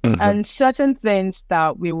 And certain things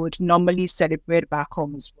that we would normally celebrate back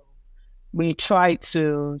home as well, we try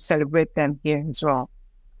to celebrate them here as well.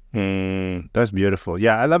 That's beautiful.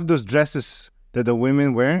 Yeah, I love those dresses that the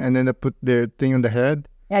women wear and then they put their thing on the head.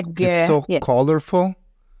 It's so colorful.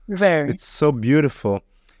 Very. It's so beautiful.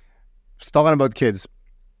 Just talking about kids,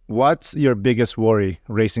 what's your biggest worry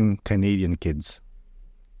raising Canadian kids?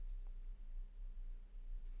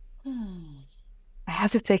 I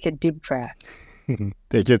have to take a deep breath.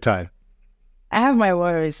 Take your time. I have my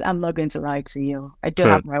worries. I'm not going to lie to you. I do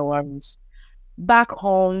have my worries. Back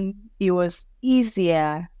home, it was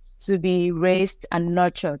easier to be raised and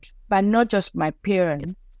nurtured by not just my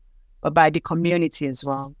parents, but by the community as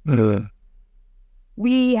well.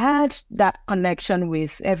 We had that connection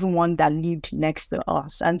with everyone that lived next to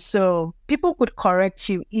us. And so people could correct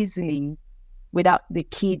you easily without the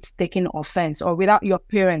kids taking offense or without your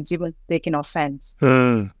parents even taking offense.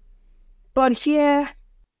 But here,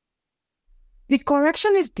 the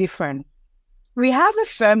correction is different. We have a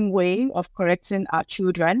firm way of correcting our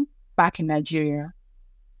children back in Nigeria.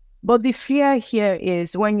 But the fear here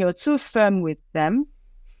is when you're too firm with them,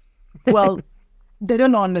 well, they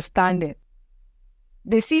don't understand it.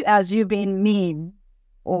 They see it as you being mean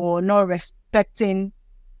or not respecting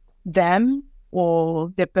them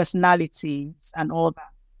or their personalities and all that.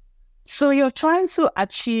 So you're trying to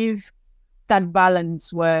achieve that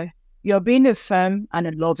balance where you're being a firm and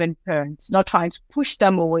a loving parent, not trying to push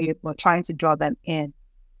them away, but trying to draw them in.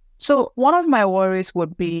 So one of my worries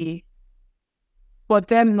would be for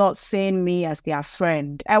them not seeing me as their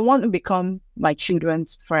friend. I want to become my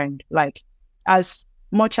children's friend. Like, as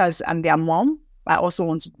much as I'm their mom, I also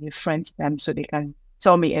want to be a friend to them so they can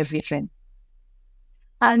tell me everything.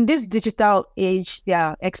 And this digital age, they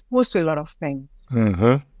are exposed to a lot of things.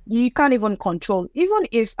 You can't even control. Even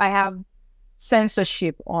if I have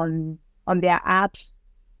censorship on their apps,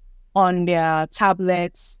 on their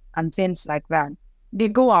tablets and things like that, they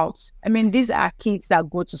go out. I mean, these are kids that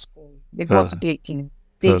go to school. They go to daycare.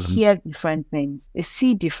 They hear different things. They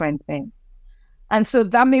see different things. And so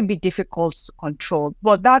that may be difficult to control.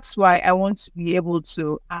 But that's why I want to be able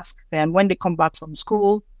to ask them when they come back from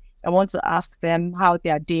school. I want to ask them how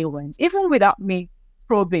their day went. Even without me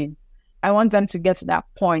probing, I want them to get to that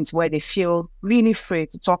point where they feel really free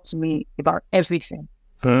to talk to me about everything.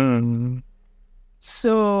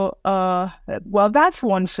 So, well, that's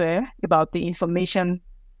one thing about the information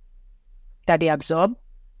that they absorb.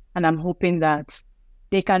 And I'm hoping that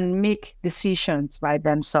they can make decisions by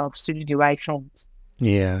themselves to do the right things.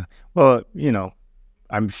 Yeah. Well,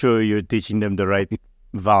 I'm sure you're teaching them the right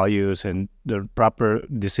values and the proper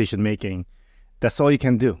decision making. That's all you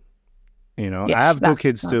can do. Yes, I have two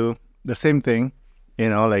kids too. The same thing.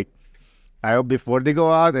 Before they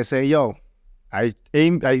go out, I say, yo, I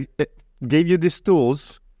gave you these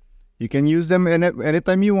tools. You can use them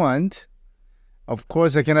anytime you want. Of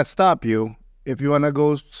course, I cannot stop you. If you want to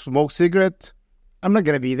go smoke cigarette, I'm not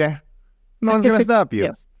going to be there. No one's going to stop you.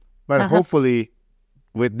 Yes. But hopefully,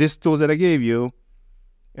 with these tools that I gave you,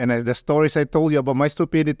 and the stories I told you about my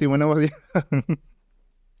stupidity when I was young,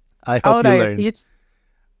 I hope you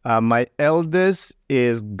learn. My eldest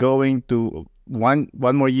is going to one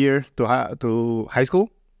more year to high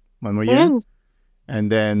school. One more year.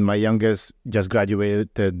 And then my youngest just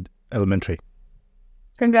graduated elementary.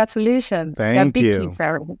 Congratulations. Thank big you. Kids,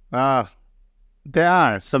 They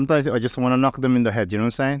are. Sometimes I just want to knock them in the head. You know what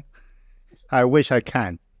I'm saying? I wish I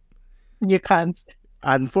can. You can't.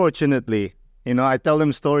 Unfortunately, I tell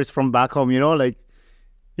them stories from back home. Like,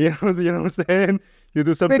 you know what I'm saying? You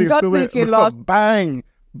do something stupid, bang,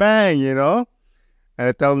 bang. And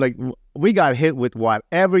I tell them like, we got hit with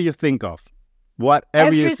whatever you think of,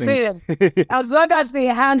 whatever you think. As long as the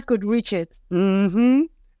hand could reach it. And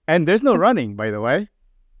there's no running, by the way.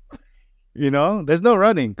 There's no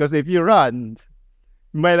running, because if you run,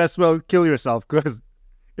 you might as well kill yourself, because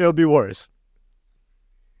it'll be worse.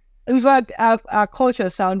 In fact, our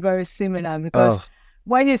cultures sound very similar, because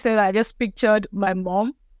when you said that, I just pictured my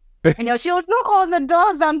mom, and she would knock on the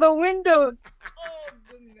doors and the windows. Oh,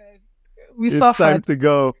 goodness. We suffered. It's time to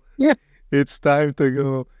go. Yeah. It's time to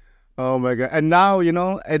go. Oh, my God. And now,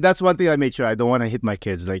 and that's one thing I made sure I don't want to hit my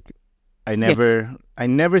kids. Like, I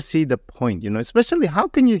never see the point, especially how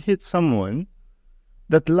can you hit someone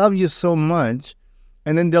that loves you so much,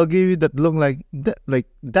 and then they'll give you that look like,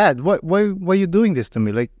 Dad, why are you doing this to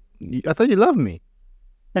me? Like, I thought you loved me,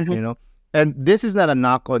 And this is not a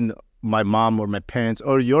knock on my mom or my parents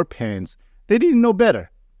or your parents. They didn't know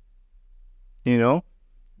better,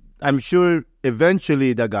 I'm sure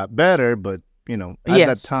eventually that got better, but, at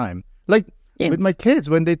that time. Like, with my kids,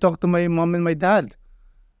 when they talk to my mom and my dad,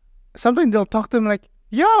 sometimes they'll talk to them like,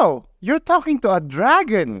 yo, you're talking to a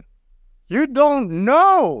dragon. You don't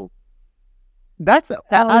know. That's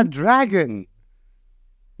a dragon.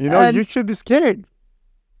 You should be scared.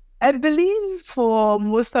 I believe for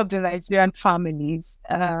most of the Nigerian families,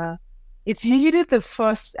 it's usually the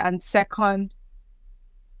first and second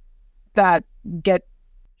that get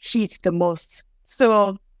hit the most.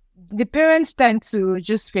 So the parents tend to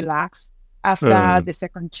just relax after the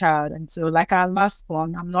second child. And so, like our last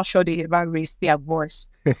one, I'm not sure they ever raised their voice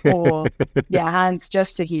or their hands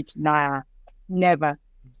just to hit. Nah, never.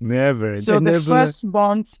 Never. So the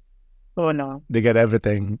firstborn, oh no. They get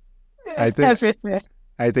everything. Everything.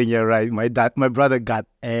 I think you're right. My brother got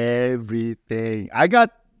everything. I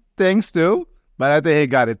got things too, but I think he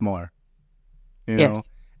got it more. Yes.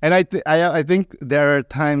 And I think there are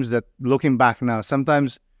times that, looking back now,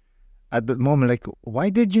 sometimes at the moment, like, why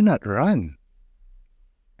did you not run?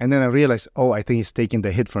 And then I realized, I think he's taking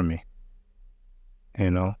the hit from me.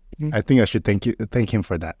 I think I should thank him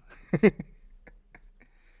for that.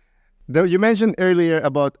 You mentioned earlier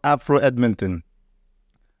about Afro Edmonton.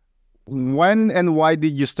 When and why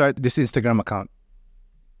did you start this Instagram account?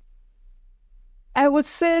 I would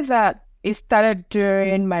say that it started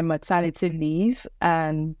during my maternity leave,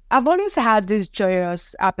 and I've always had this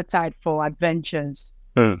joyous appetite for adventures.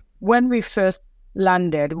 When we first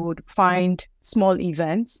landed, we would find small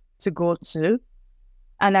events to go to,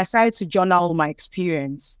 and I started to journal my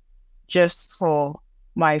experience just for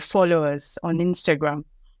my followers on Instagram.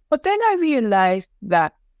 But then I realized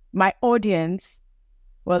that my audience,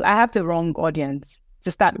 well, I have the wrong audience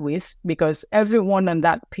to start with, because everyone on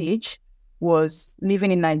that page was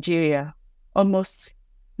living in Nigeria. Almost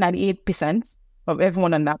 98% of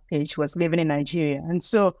everyone on that page was living in Nigeria. And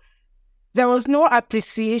so there was no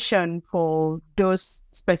appreciation for those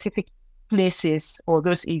specific places or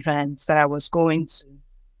those events that I was going to.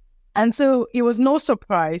 And so it was no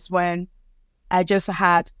surprise when I just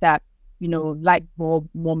had that, light bulb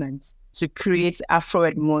moment to create Afro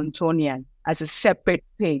Edmontonian. as a separate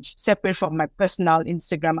page, separate from my personal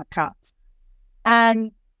Instagram account.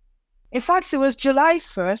 And in fact, it was July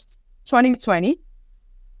 1st, 2020,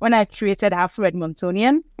 when I created Afro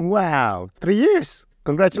Edmontonian. Wow, 3 years.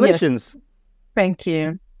 Congratulations. Yes, thank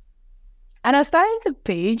you. And I started the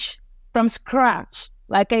page from scratch,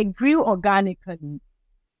 like I grew organically.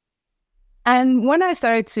 And when I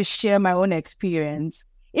started to share my own experience,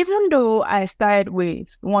 even though I started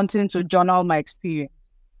with wanting to journal my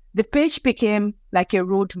experience, the page became like a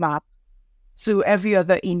roadmap to every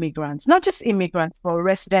other immigrant, not just immigrants, but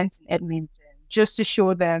residents in Edmonton, just to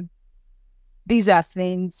show them these are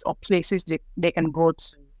things or places they can go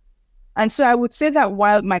to. And so I would say that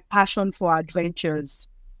while my passion for adventures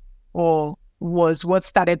was what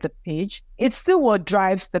started the page, it's still what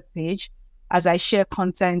drives the page as I share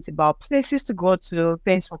content about places to go to,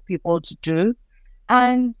 things for people to do.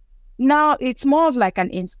 And now it's more of like an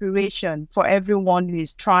inspiration for everyone who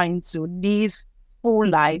is trying to live full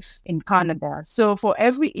life in Canada. So for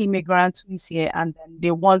every immigrant who's here and then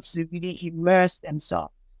they want to really immerse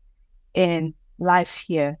themselves in life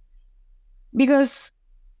here. Because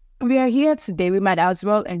we are here today, we might as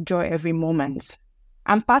well enjoy every moment.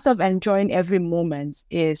 And part of enjoying every moment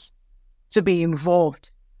is to be involved.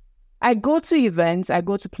 I go to events, I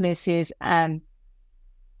go to places, and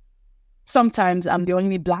sometimes I'm the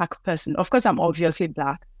only Black person. Of course, I'm obviously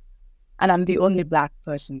Black, and I'm the only Black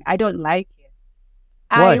person. I don't like it.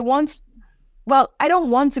 Why? I don't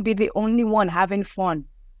want to be the only one having fun.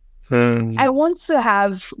 I want to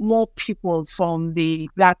have more people from the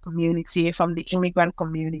Black community, from the immigrant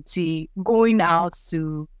community, going out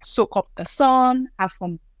to soak up the sun,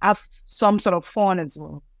 have some sort of fun as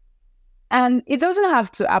well. And it doesn't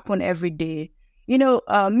have to happen every day.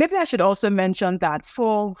 Maybe I should also mention that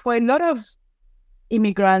for a lot of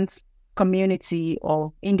immigrant community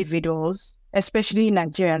or individuals, especially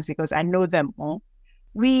Nigerians, because I know them all,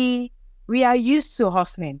 we are used to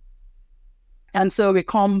hustling. And so we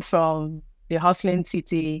come from the hustling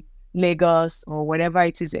city, Lagos, or whatever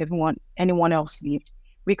it is anyone else lived.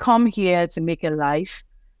 We come here to make a life.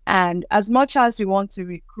 And as much as we want to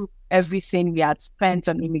recoup everything we had spent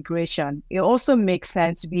on immigration, it also makes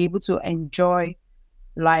sense to be able to enjoy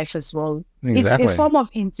life as well. Exactly. It's a form of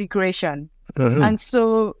integration. Mm-hmm. And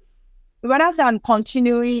so rather than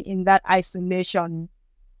continuing in that isolation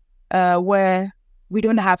where we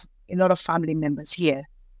don't have a lot of family members here,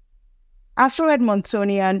 Afro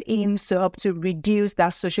Edmontonian aims to help to reduce that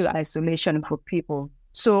social isolation for people.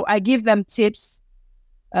 So I give them tips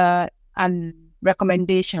and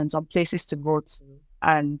recommendations on places to go to,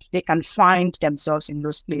 and they can find themselves in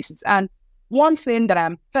those places. And one thing that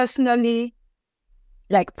I'm personally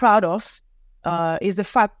proud of is the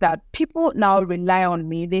fact that people now rely on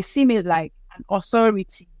me. They see me like an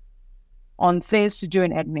authority on things to do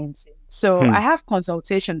in Edmonton. So I have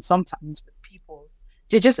consultations sometimes with people.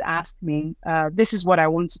 They just ask me, this is what I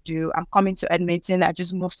want to do. I'm coming to Edmonton. I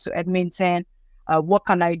just moved to Edmonton. What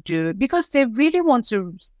can I do? Because they really want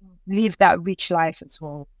to live that rich life as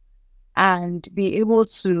well and be able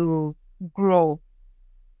to grow.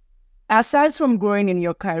 Aside from growing in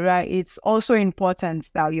your career, it's also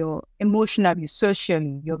important that you're emotionally,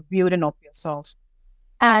 socially, you're building up yourself.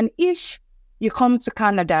 And if you come to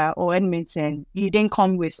Canada or Edmonton, you didn't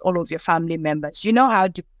come with all of your family members. You know how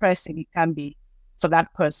depressing it can be for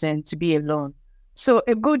that person to be alone. So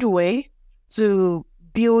a good way to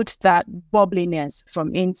build that bubbliness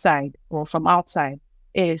from inside or from outside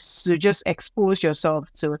is to just expose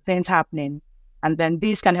yourself to things happening. And then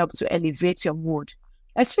this can help to elevate your mood,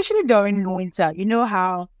 especially during winter. You know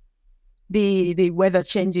how the weather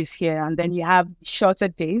changes here, and then you have shorter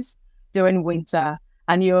days during winter,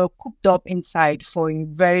 and you're cooped up inside for a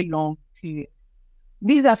very long period.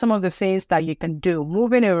 These are some of the things that you can do,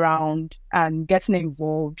 moving around and getting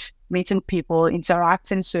involved, meeting people,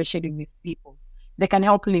 interacting socially with people. They can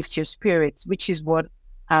help lift your spirits, which is what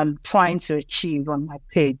I'm trying to achieve on my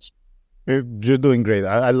page. You're doing great.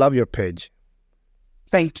 I love your page.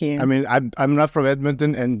 Thank you. I mean, I'm not from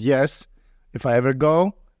Edmonton, and yes, if I ever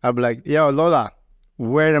go, I'll be like, yo, Lola,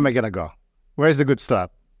 where am I going to go? Where's the good stuff?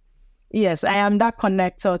 Yes, I am that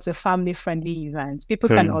connector to family-friendly events. People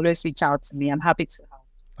can always reach out to me. I'm happy to help.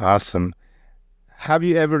 Awesome. Have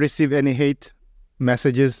you ever received any hate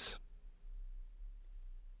messages?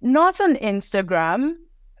 Not on Instagram.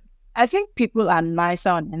 I think people are nicer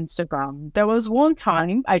on Instagram. There was one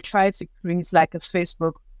time I tried to create like a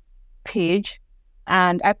Facebook page,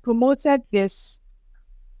 and I promoted this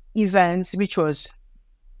event, which was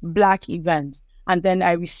Black event. And then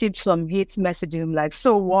I received some hate messaging like,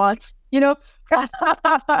 so what?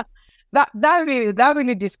 that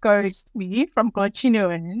really discouraged me from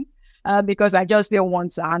continuing. because I just didn't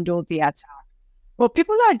want to handle the attack. But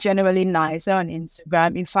people are generally nicer on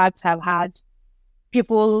Instagram. In fact, I've had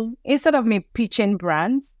people, instead of me pitching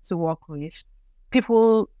brands to work with,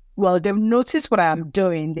 people, well, they've noticed what I'm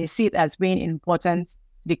doing. They see it as being important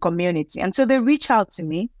to the community. And so they reach out to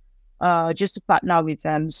me just to partner with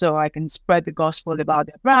them so I can spread the gospel about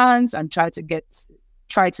their brands and try to get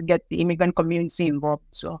the immigrant community involved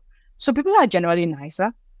as well. So people are generally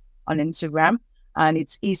nicer on Instagram, and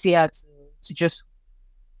it's easier to just...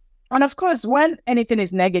 And of course, when anything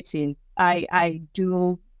is negative, I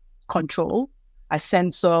do control. I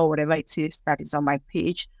censor whatever it is that is on my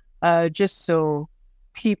page, just so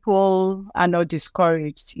people are not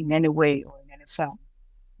discouraged in any way or in any form.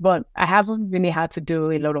 But I haven't really had to do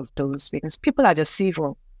a lot of those because people are just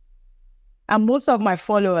civil. And most of my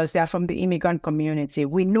followers, they are from the immigrant community.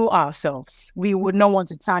 We know ourselves. We would not want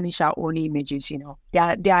to tarnish our own images,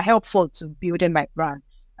 They are helpful to building my brand.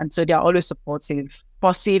 And so they are always supportive,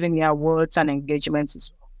 positive in their words and engagements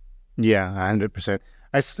as well. Yeah, 100%.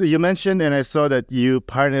 You mentioned, and I saw that you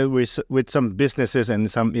partnered with some businesses and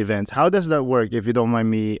some events. How does that work, if you don't mind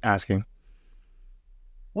me asking?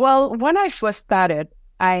 Well, when I first started,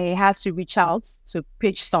 I had to reach out to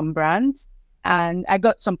pitch some brands, and I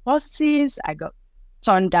got some positives. I got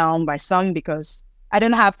turned down by some because I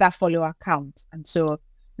didn't have that follower count. And so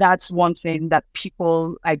that's one thing that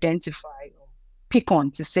people identify or pick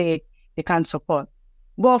on to say they can't support.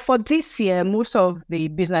 Well, for this year, most of the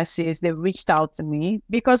businesses, they've reached out to me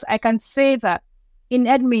because I can say that in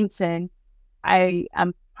Edmonton, I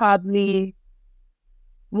am probably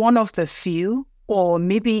one of the few, or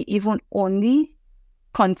maybe even only,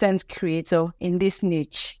 content creator in this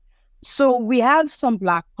niche. So we have some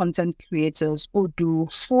Black content creators who do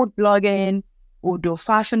food blogging, who do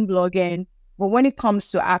fashion blogging. But when it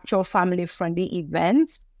comes to actual family-friendly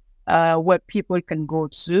events where people can go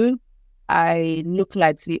to, I look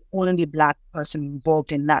like the only Black person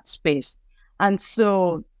involved in that space. And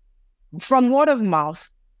so from word of mouth,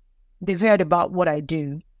 they've heard about what I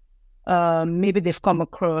do. Maybe they've come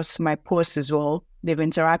across my posts as well. They've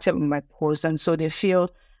interacted with my posts. And so they feel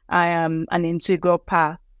I am an integral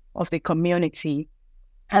part of the community.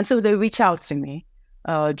 And so they reach out to me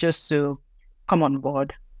just to come on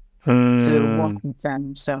board to work with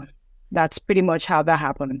them. So that's pretty much how that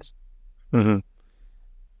happens. Mm-hmm.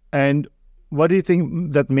 And what do you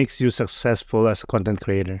think that makes you successful as a content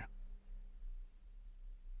creator?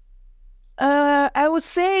 I would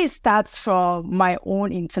say it starts from my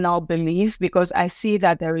own internal belief, because I see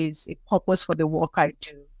that there is a purpose for the work I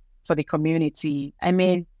do for the community. I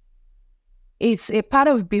mean, it's a part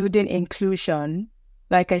of building inclusion.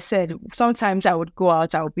 Like I said, sometimes I would go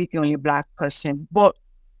out, I would be the only Black person. But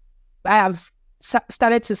I have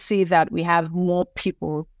started to see that we have more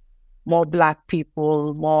people, more Black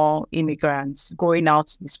people, more immigrants going out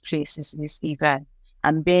to these places, these events,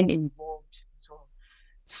 and being involved as well.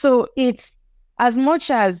 So it's, as much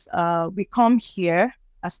as we come here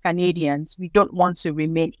as Canadians, we don't want to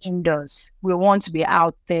remain indoors. We want to be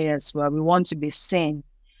out there as well. We want to be seen.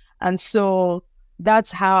 And so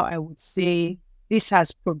that's how I would say this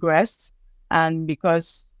has progressed. And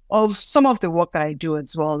because of some of the work that I do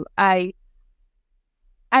as well, I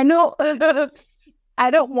know I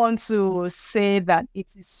don't want to say that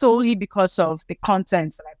it is solely because of the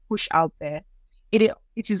content that I push out there. It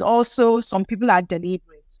is also, some people are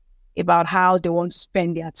deliberate about how they want to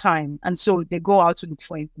spend their time. And so they go out to look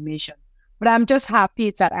for information. But I'm just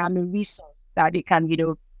happy that I'm a resource that they can,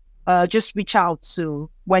 just reach out to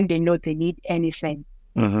when they know they need anything.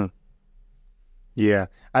 Mm-hmm. Yeah.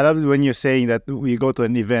 I love it when you're saying that we go to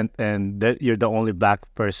an event and that you're the only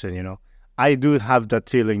Black person, I do have that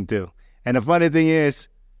feeling too. And the funny thing is,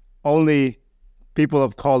 only people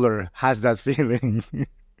of color has that feeling.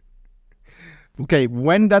 Okay,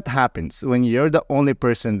 when that happens, when you're the only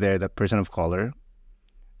person there, the person of color,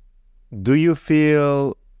 do you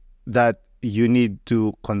feel that you need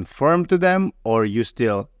to conform to them, or you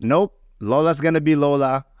still, nope, Lola's going to be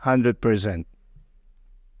Lola 100%?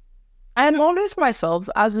 I'm always myself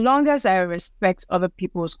as long as I respect other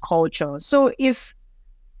people's culture. So if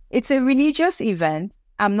it's a religious event,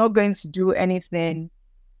 I'm not going to do anything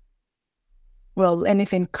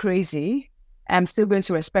crazy. I'm still going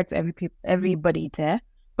to respect everybody there.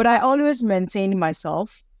 But I always maintain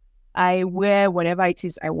myself. I wear whatever it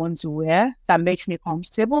is I want to wear that makes me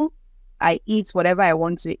comfortable. I eat whatever I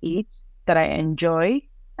want to eat that I enjoy,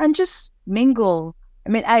 and just mingle. I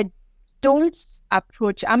mean, I don't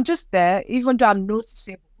approach, I'm just there, even though I'm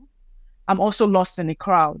noticeable. I'm also lost in the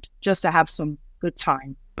crowd just to have some good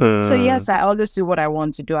time. So yes, I always do what I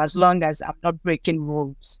want to do as long as I'm not breaking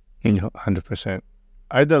rules. 100%.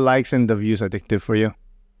 Are the likes and the views addictive for you?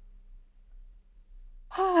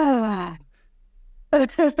 I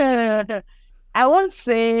won't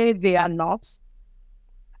say they are not.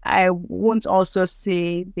 I won't also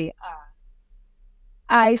say they are.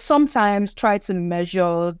 I sometimes try to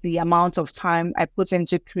measure the amount of time I put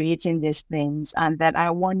into creating these things, and then I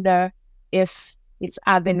wonder if it's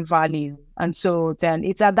adding value. And so then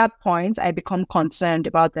it's at that point I become concerned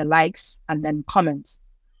about the likes and then comments.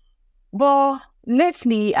 But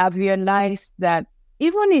lately, I've realized that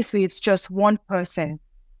even if it's just one person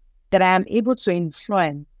that I am able to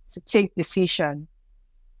influence to take decision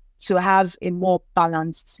to have a more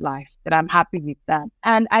balanced life, that I'm happy with that.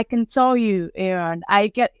 And I can tell you, Aaron, I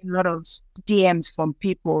get a lot of DMs from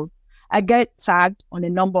people. I get tagged on a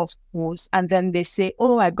number of posts, and then they say,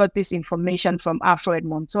 oh, I got this information from Afro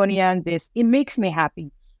Edmontonian. It makes me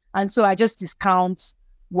happy. And so I just discount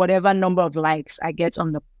whatever number of likes I get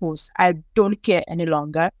on the post. I don't care any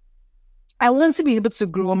longer. I want to be able to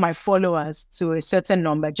grow my followers to a certain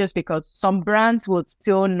number, just because some brands will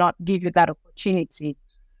still not give you that opportunity,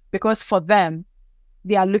 because for them,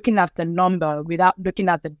 they are looking at the number without looking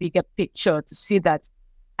at the bigger picture to see that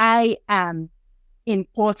I am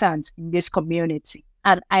important in this community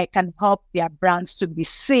and I can help their brands to be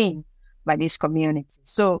seen by this community.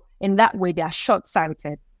 So in that way, they are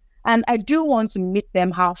short-sighted. And I do want to meet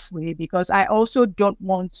them halfway, because I also don't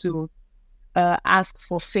want to ask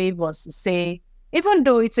for favors to say, even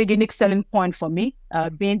though it's a unique selling point for me,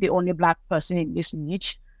 being the only Black person in this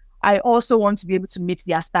niche, I also want to be able to meet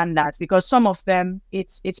their standards, because some of them,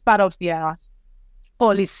 it's part of their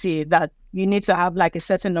policy that you need to have like a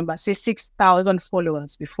certain number, say 6,000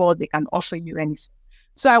 followers before they can offer you anything.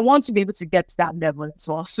 So I want to be able to get to that level as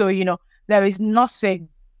well. So, there is nothing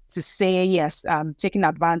to say, yes, I'm taking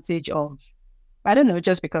advantage of, I don't know,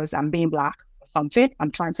 just because I'm being Black or something.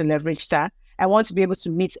 I'm trying to leverage that. I want to be able to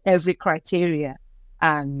meet every criteria,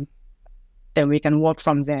 and then we can work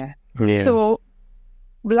from there. Yeah. So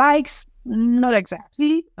likes, not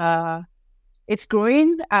exactly. It's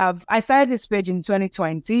growing. I started this page in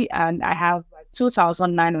 2020, and I have like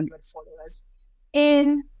 2,900 followers.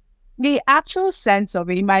 In the actual sense of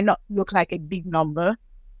it, it might not look like a big number,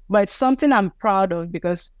 but it's something I'm proud of,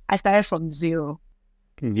 because I started from zero.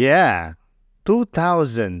 Yeah.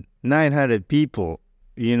 2,900 people,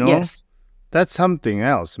 Yes. That's something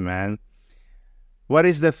else, man. What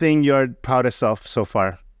is the thing you're proudest of so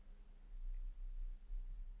far?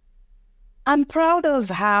 I'm proud of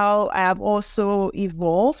how I have also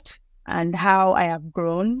evolved and how I have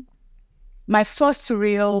grown. My first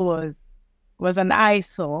reel was an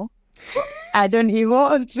eyesore. I don't even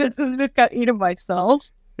want to look at it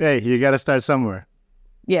myself. Hey, you got to start somewhere.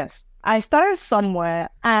 Yes, I started somewhere,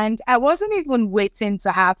 and I wasn't even waiting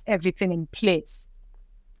to have everything in place.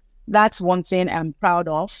 That's one thing I'm proud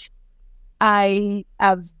of. I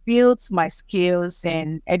have built my skills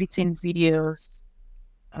in editing videos,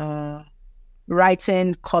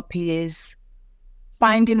 writing copies,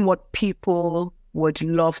 finding what people would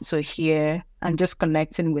love to hear, and just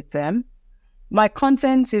connecting with them. My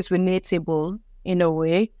content is relatable in a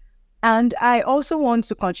way, and I also want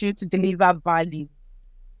to continue to deliver value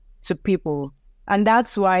to people. And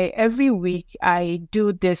that's why every week I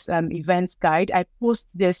do this events guide. I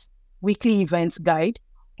post this weekly events guide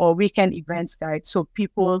or weekend events guide so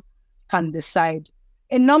people can decide.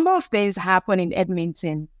 A number of things happen in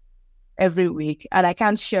Edmonton every week, and I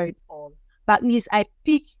can't share it all. But at least I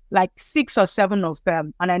pick like 6 or 7 of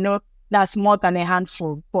them, and I know that's more than a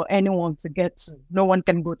handful for anyone to get to. No one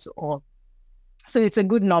can go to all. So it's a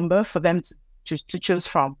good number for them to choose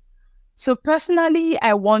from. So personally,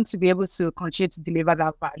 I want to be able to continue to deliver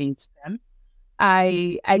that value to them.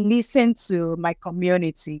 I listen to my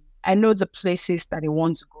community. I know the places that they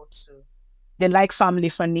want to go to. They like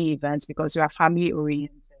family-friendly events because we are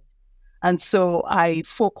family-oriented. And so I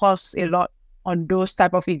focus a lot on those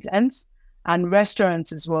type of events, and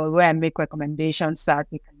restaurants as well, where I make recommendations that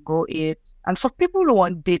they can go eat. And for people who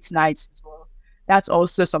want date nights as well, that's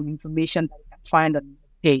also some information that you can find on the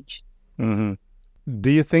page. Mm-hmm. Do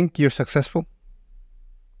you think you're successful?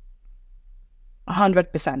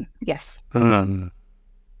 100%, yes. Mm-hmm.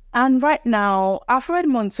 And right now, Afro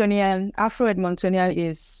Edmontonian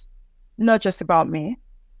is not just about me.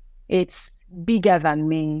 It's bigger than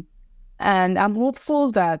me. And I'm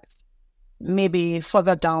hopeful that maybe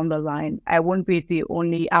further down the line, I won't be the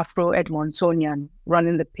only Afro Edmontonian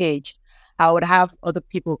running the page. I would have other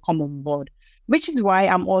people come on board, which is why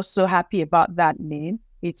I'm also happy about that name.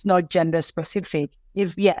 It's not gender specific.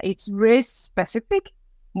 It's race specific,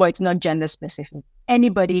 but it's not gender specific.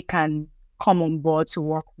 Anybody can come on board to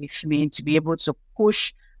work with me to be able to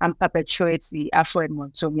push and perpetuate the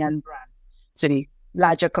Afro-Edmontonian brand to the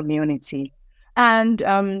larger community. And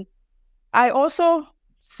I also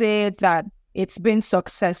say that it's been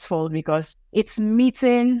successful because it's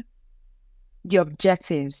meeting the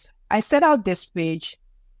objectives. I set out this page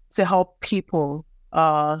to help people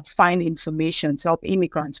find information, to help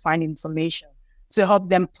immigrants find information, to help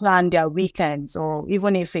them plan their weekends, or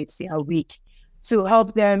even if it's their week, to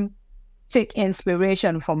help them take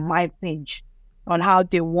inspiration from my page on how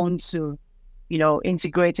they want to,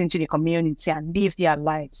 integrate into the community and live their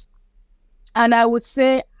lives. And I would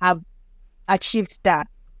say I've achieved that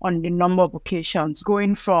on a number of occasions,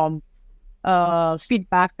 going from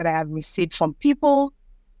feedback that I have received from people,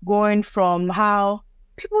 going from how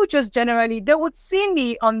people just generally, they would see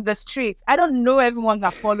me on the streets. I don't know everyone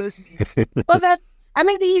that follows me. But the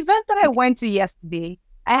event that I went to yesterday,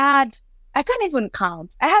 I can't even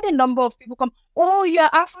count. I had a number of people come, "Oh, you're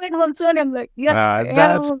Afro-Edmontonian." I'm like, "Yes,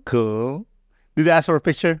 that's cool." Did they ask for a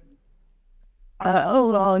picture?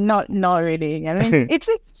 Well, not really. I mean,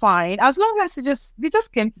 it's fine as long as they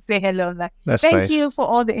just came to say hello. Like, thank nice. you for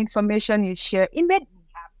all the information you share. It made me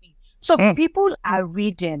happy. So people are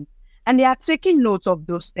reading and they are taking note of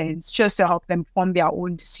those things just to help them form their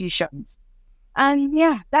own decisions. And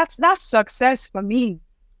yeah, that's success for me.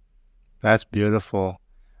 That's beautiful.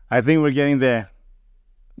 I think we're getting there.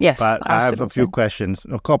 Yes, but absolutely. I have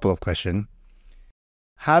a couple of questions.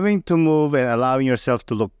 Having to move and allowing yourself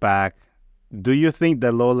to look back, do you think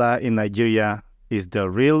the Lola in Nigeria is the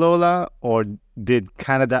real Lola, or did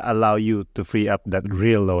Canada allow you to free up that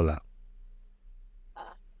real Lola?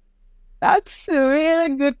 That's a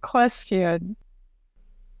really good question.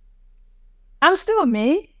 I'm still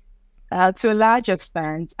me, to a large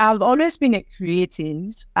extent. I've always been a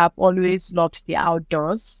creative. I've always loved the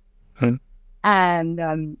outdoors.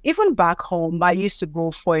 And even back home, I used to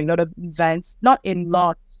go for a lot of events, not a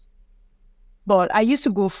lot, but I used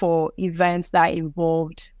to go for events that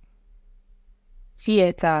involved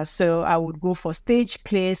theater. So I would go for stage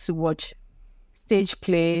plays to watch stage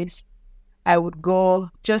plays. I would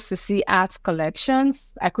go just to see art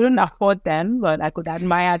collections. I couldn't afford them, but I could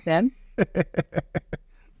admire them.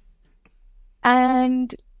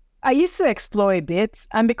 And I used to explore a bit.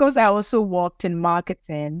 And because I also worked in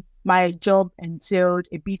marketing, my job entailed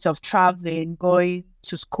a bit of traveling, going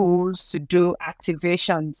to schools to do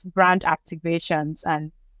activations, brand activations,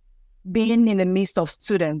 and being in the midst of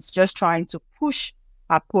students, just trying to push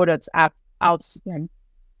our products out to them.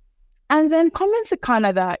 And then coming to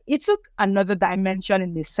Canada, it took another dimension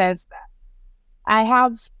in the sense that I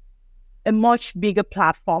have a much bigger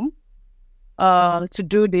platform to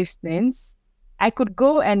do these things. I could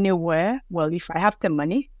go anywhere, well, if I have the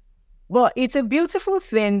money. But it's a beautiful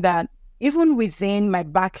thing that even within my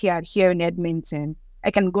backyard here in Edmonton,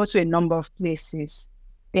 I can go to a number of places.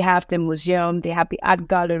 They have the museum, they have the art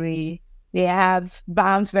gallery, they have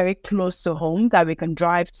bands very close to home that we can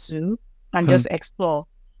drive to and just explore.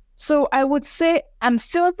 So I would say I'm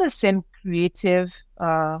still the same creative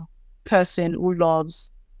person who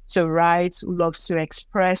loves to write, who loves to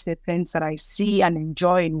express the things that I see and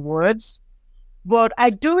enjoy in words. But I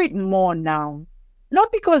do it more now. Not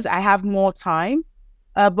because I have more time,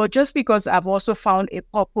 but just because I've also found a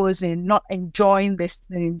purpose in not enjoying these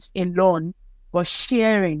things alone, but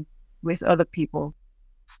sharing with other people.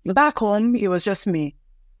 Back home, it was just me.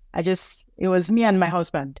 It was me and my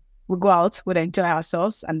husband. We go out, we'd enjoy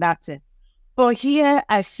ourselves, and that's it. But here,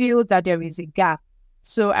 I feel that there is a gap.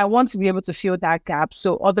 So I want to be able to fill that gap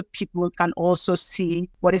so other people can also see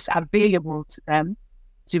what is available to them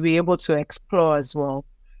to be able to explore as well.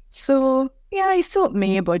 So yeah, it's still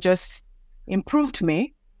me, but just improved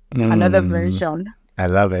me. Another version. I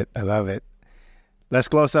love it. Let's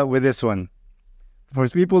close up with this one. For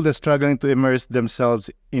people that are struggling to immerse themselves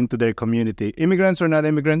into their community, immigrants or not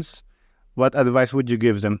immigrants, what advice would you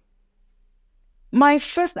give them? My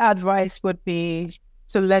first advice would be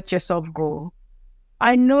to let yourself go.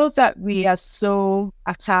 I know that we are so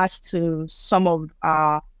attached to some of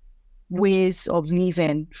our ways of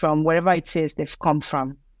living from wherever it is they've come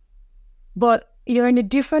from. But you're in a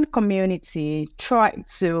different community, try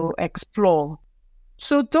to explore.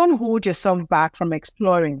 So don't hold yourself back from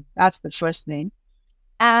exploring. That's the first thing.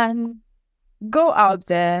 And go out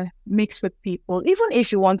there, mix with people, even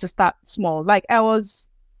if you want to start small. Like I was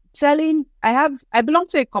telling, I belong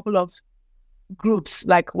to a couple of groups,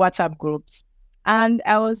 like WhatsApp groups. And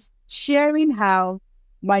I was sharing how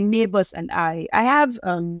my neighbors and I have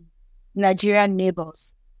Nigerian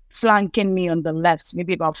neighbors flanking me on the left,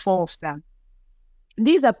 maybe about 4 of them.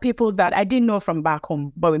 These are people that I didn't know from back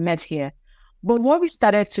home, but we met here. But what we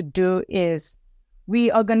started to do is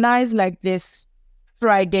we organized like this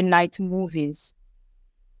Friday night movies.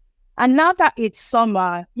 And now that it's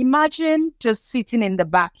summer, imagine just sitting in the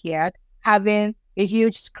backyard, having a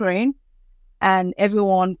huge screen and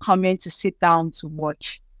everyone coming to sit down to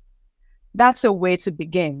watch. That's a way to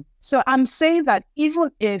begin. So I'm saying that even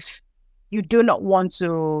if you do not want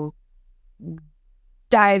to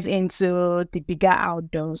dive into the bigger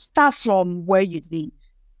outdoors, start from where you live.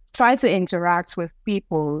 Try to interact with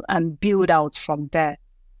people and build out from there.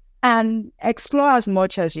 And explore as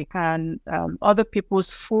much as you can other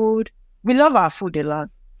people's food. We love our food a lot.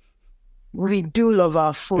 We do love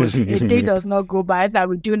our food. A day does not go by that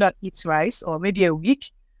we do not eat rice, or maybe a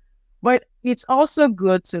week. But it's also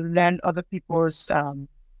good to learn other people's,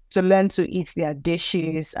 to learn to eat their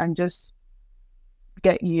dishes and just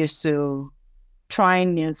get used to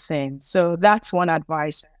trying new things. So that's one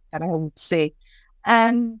advice that I would say.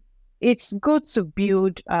 And it's good to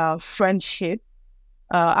build friendship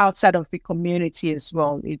outside of the community as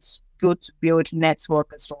well. It's good to build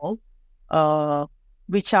network as well.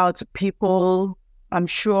 Reach out to people. I'm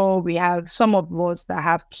sure we have some of us that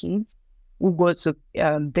have kids who go to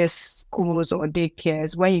these schools or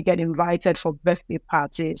daycares. When you get invited for birthday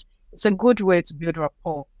parties, it's a good way to build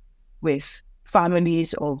rapport with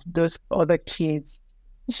families of those other kids.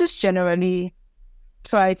 It's just generally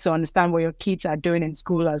try to understand what your kids are doing in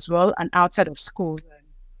school as well and outside of school.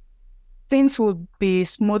 Things will be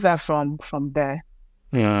smoother from there.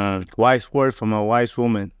 Wise word from a wise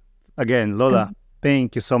woman. Again, Lola,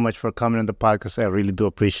 thank you so much for coming on the podcast. I really do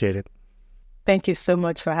appreciate it. Thank you so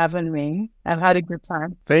much for having me. I've had a good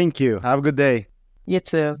time. Thank you. Have a good day. You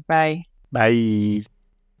too. Bye. Bye.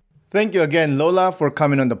 Thank you again, Lola, for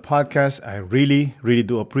coming on the podcast. I really, really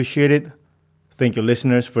do appreciate it. Thank you,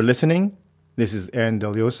 listeners, for listening. This is Aaron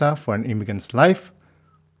Deliosa for An Immigrant's Life.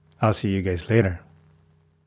 I'll see you guys later.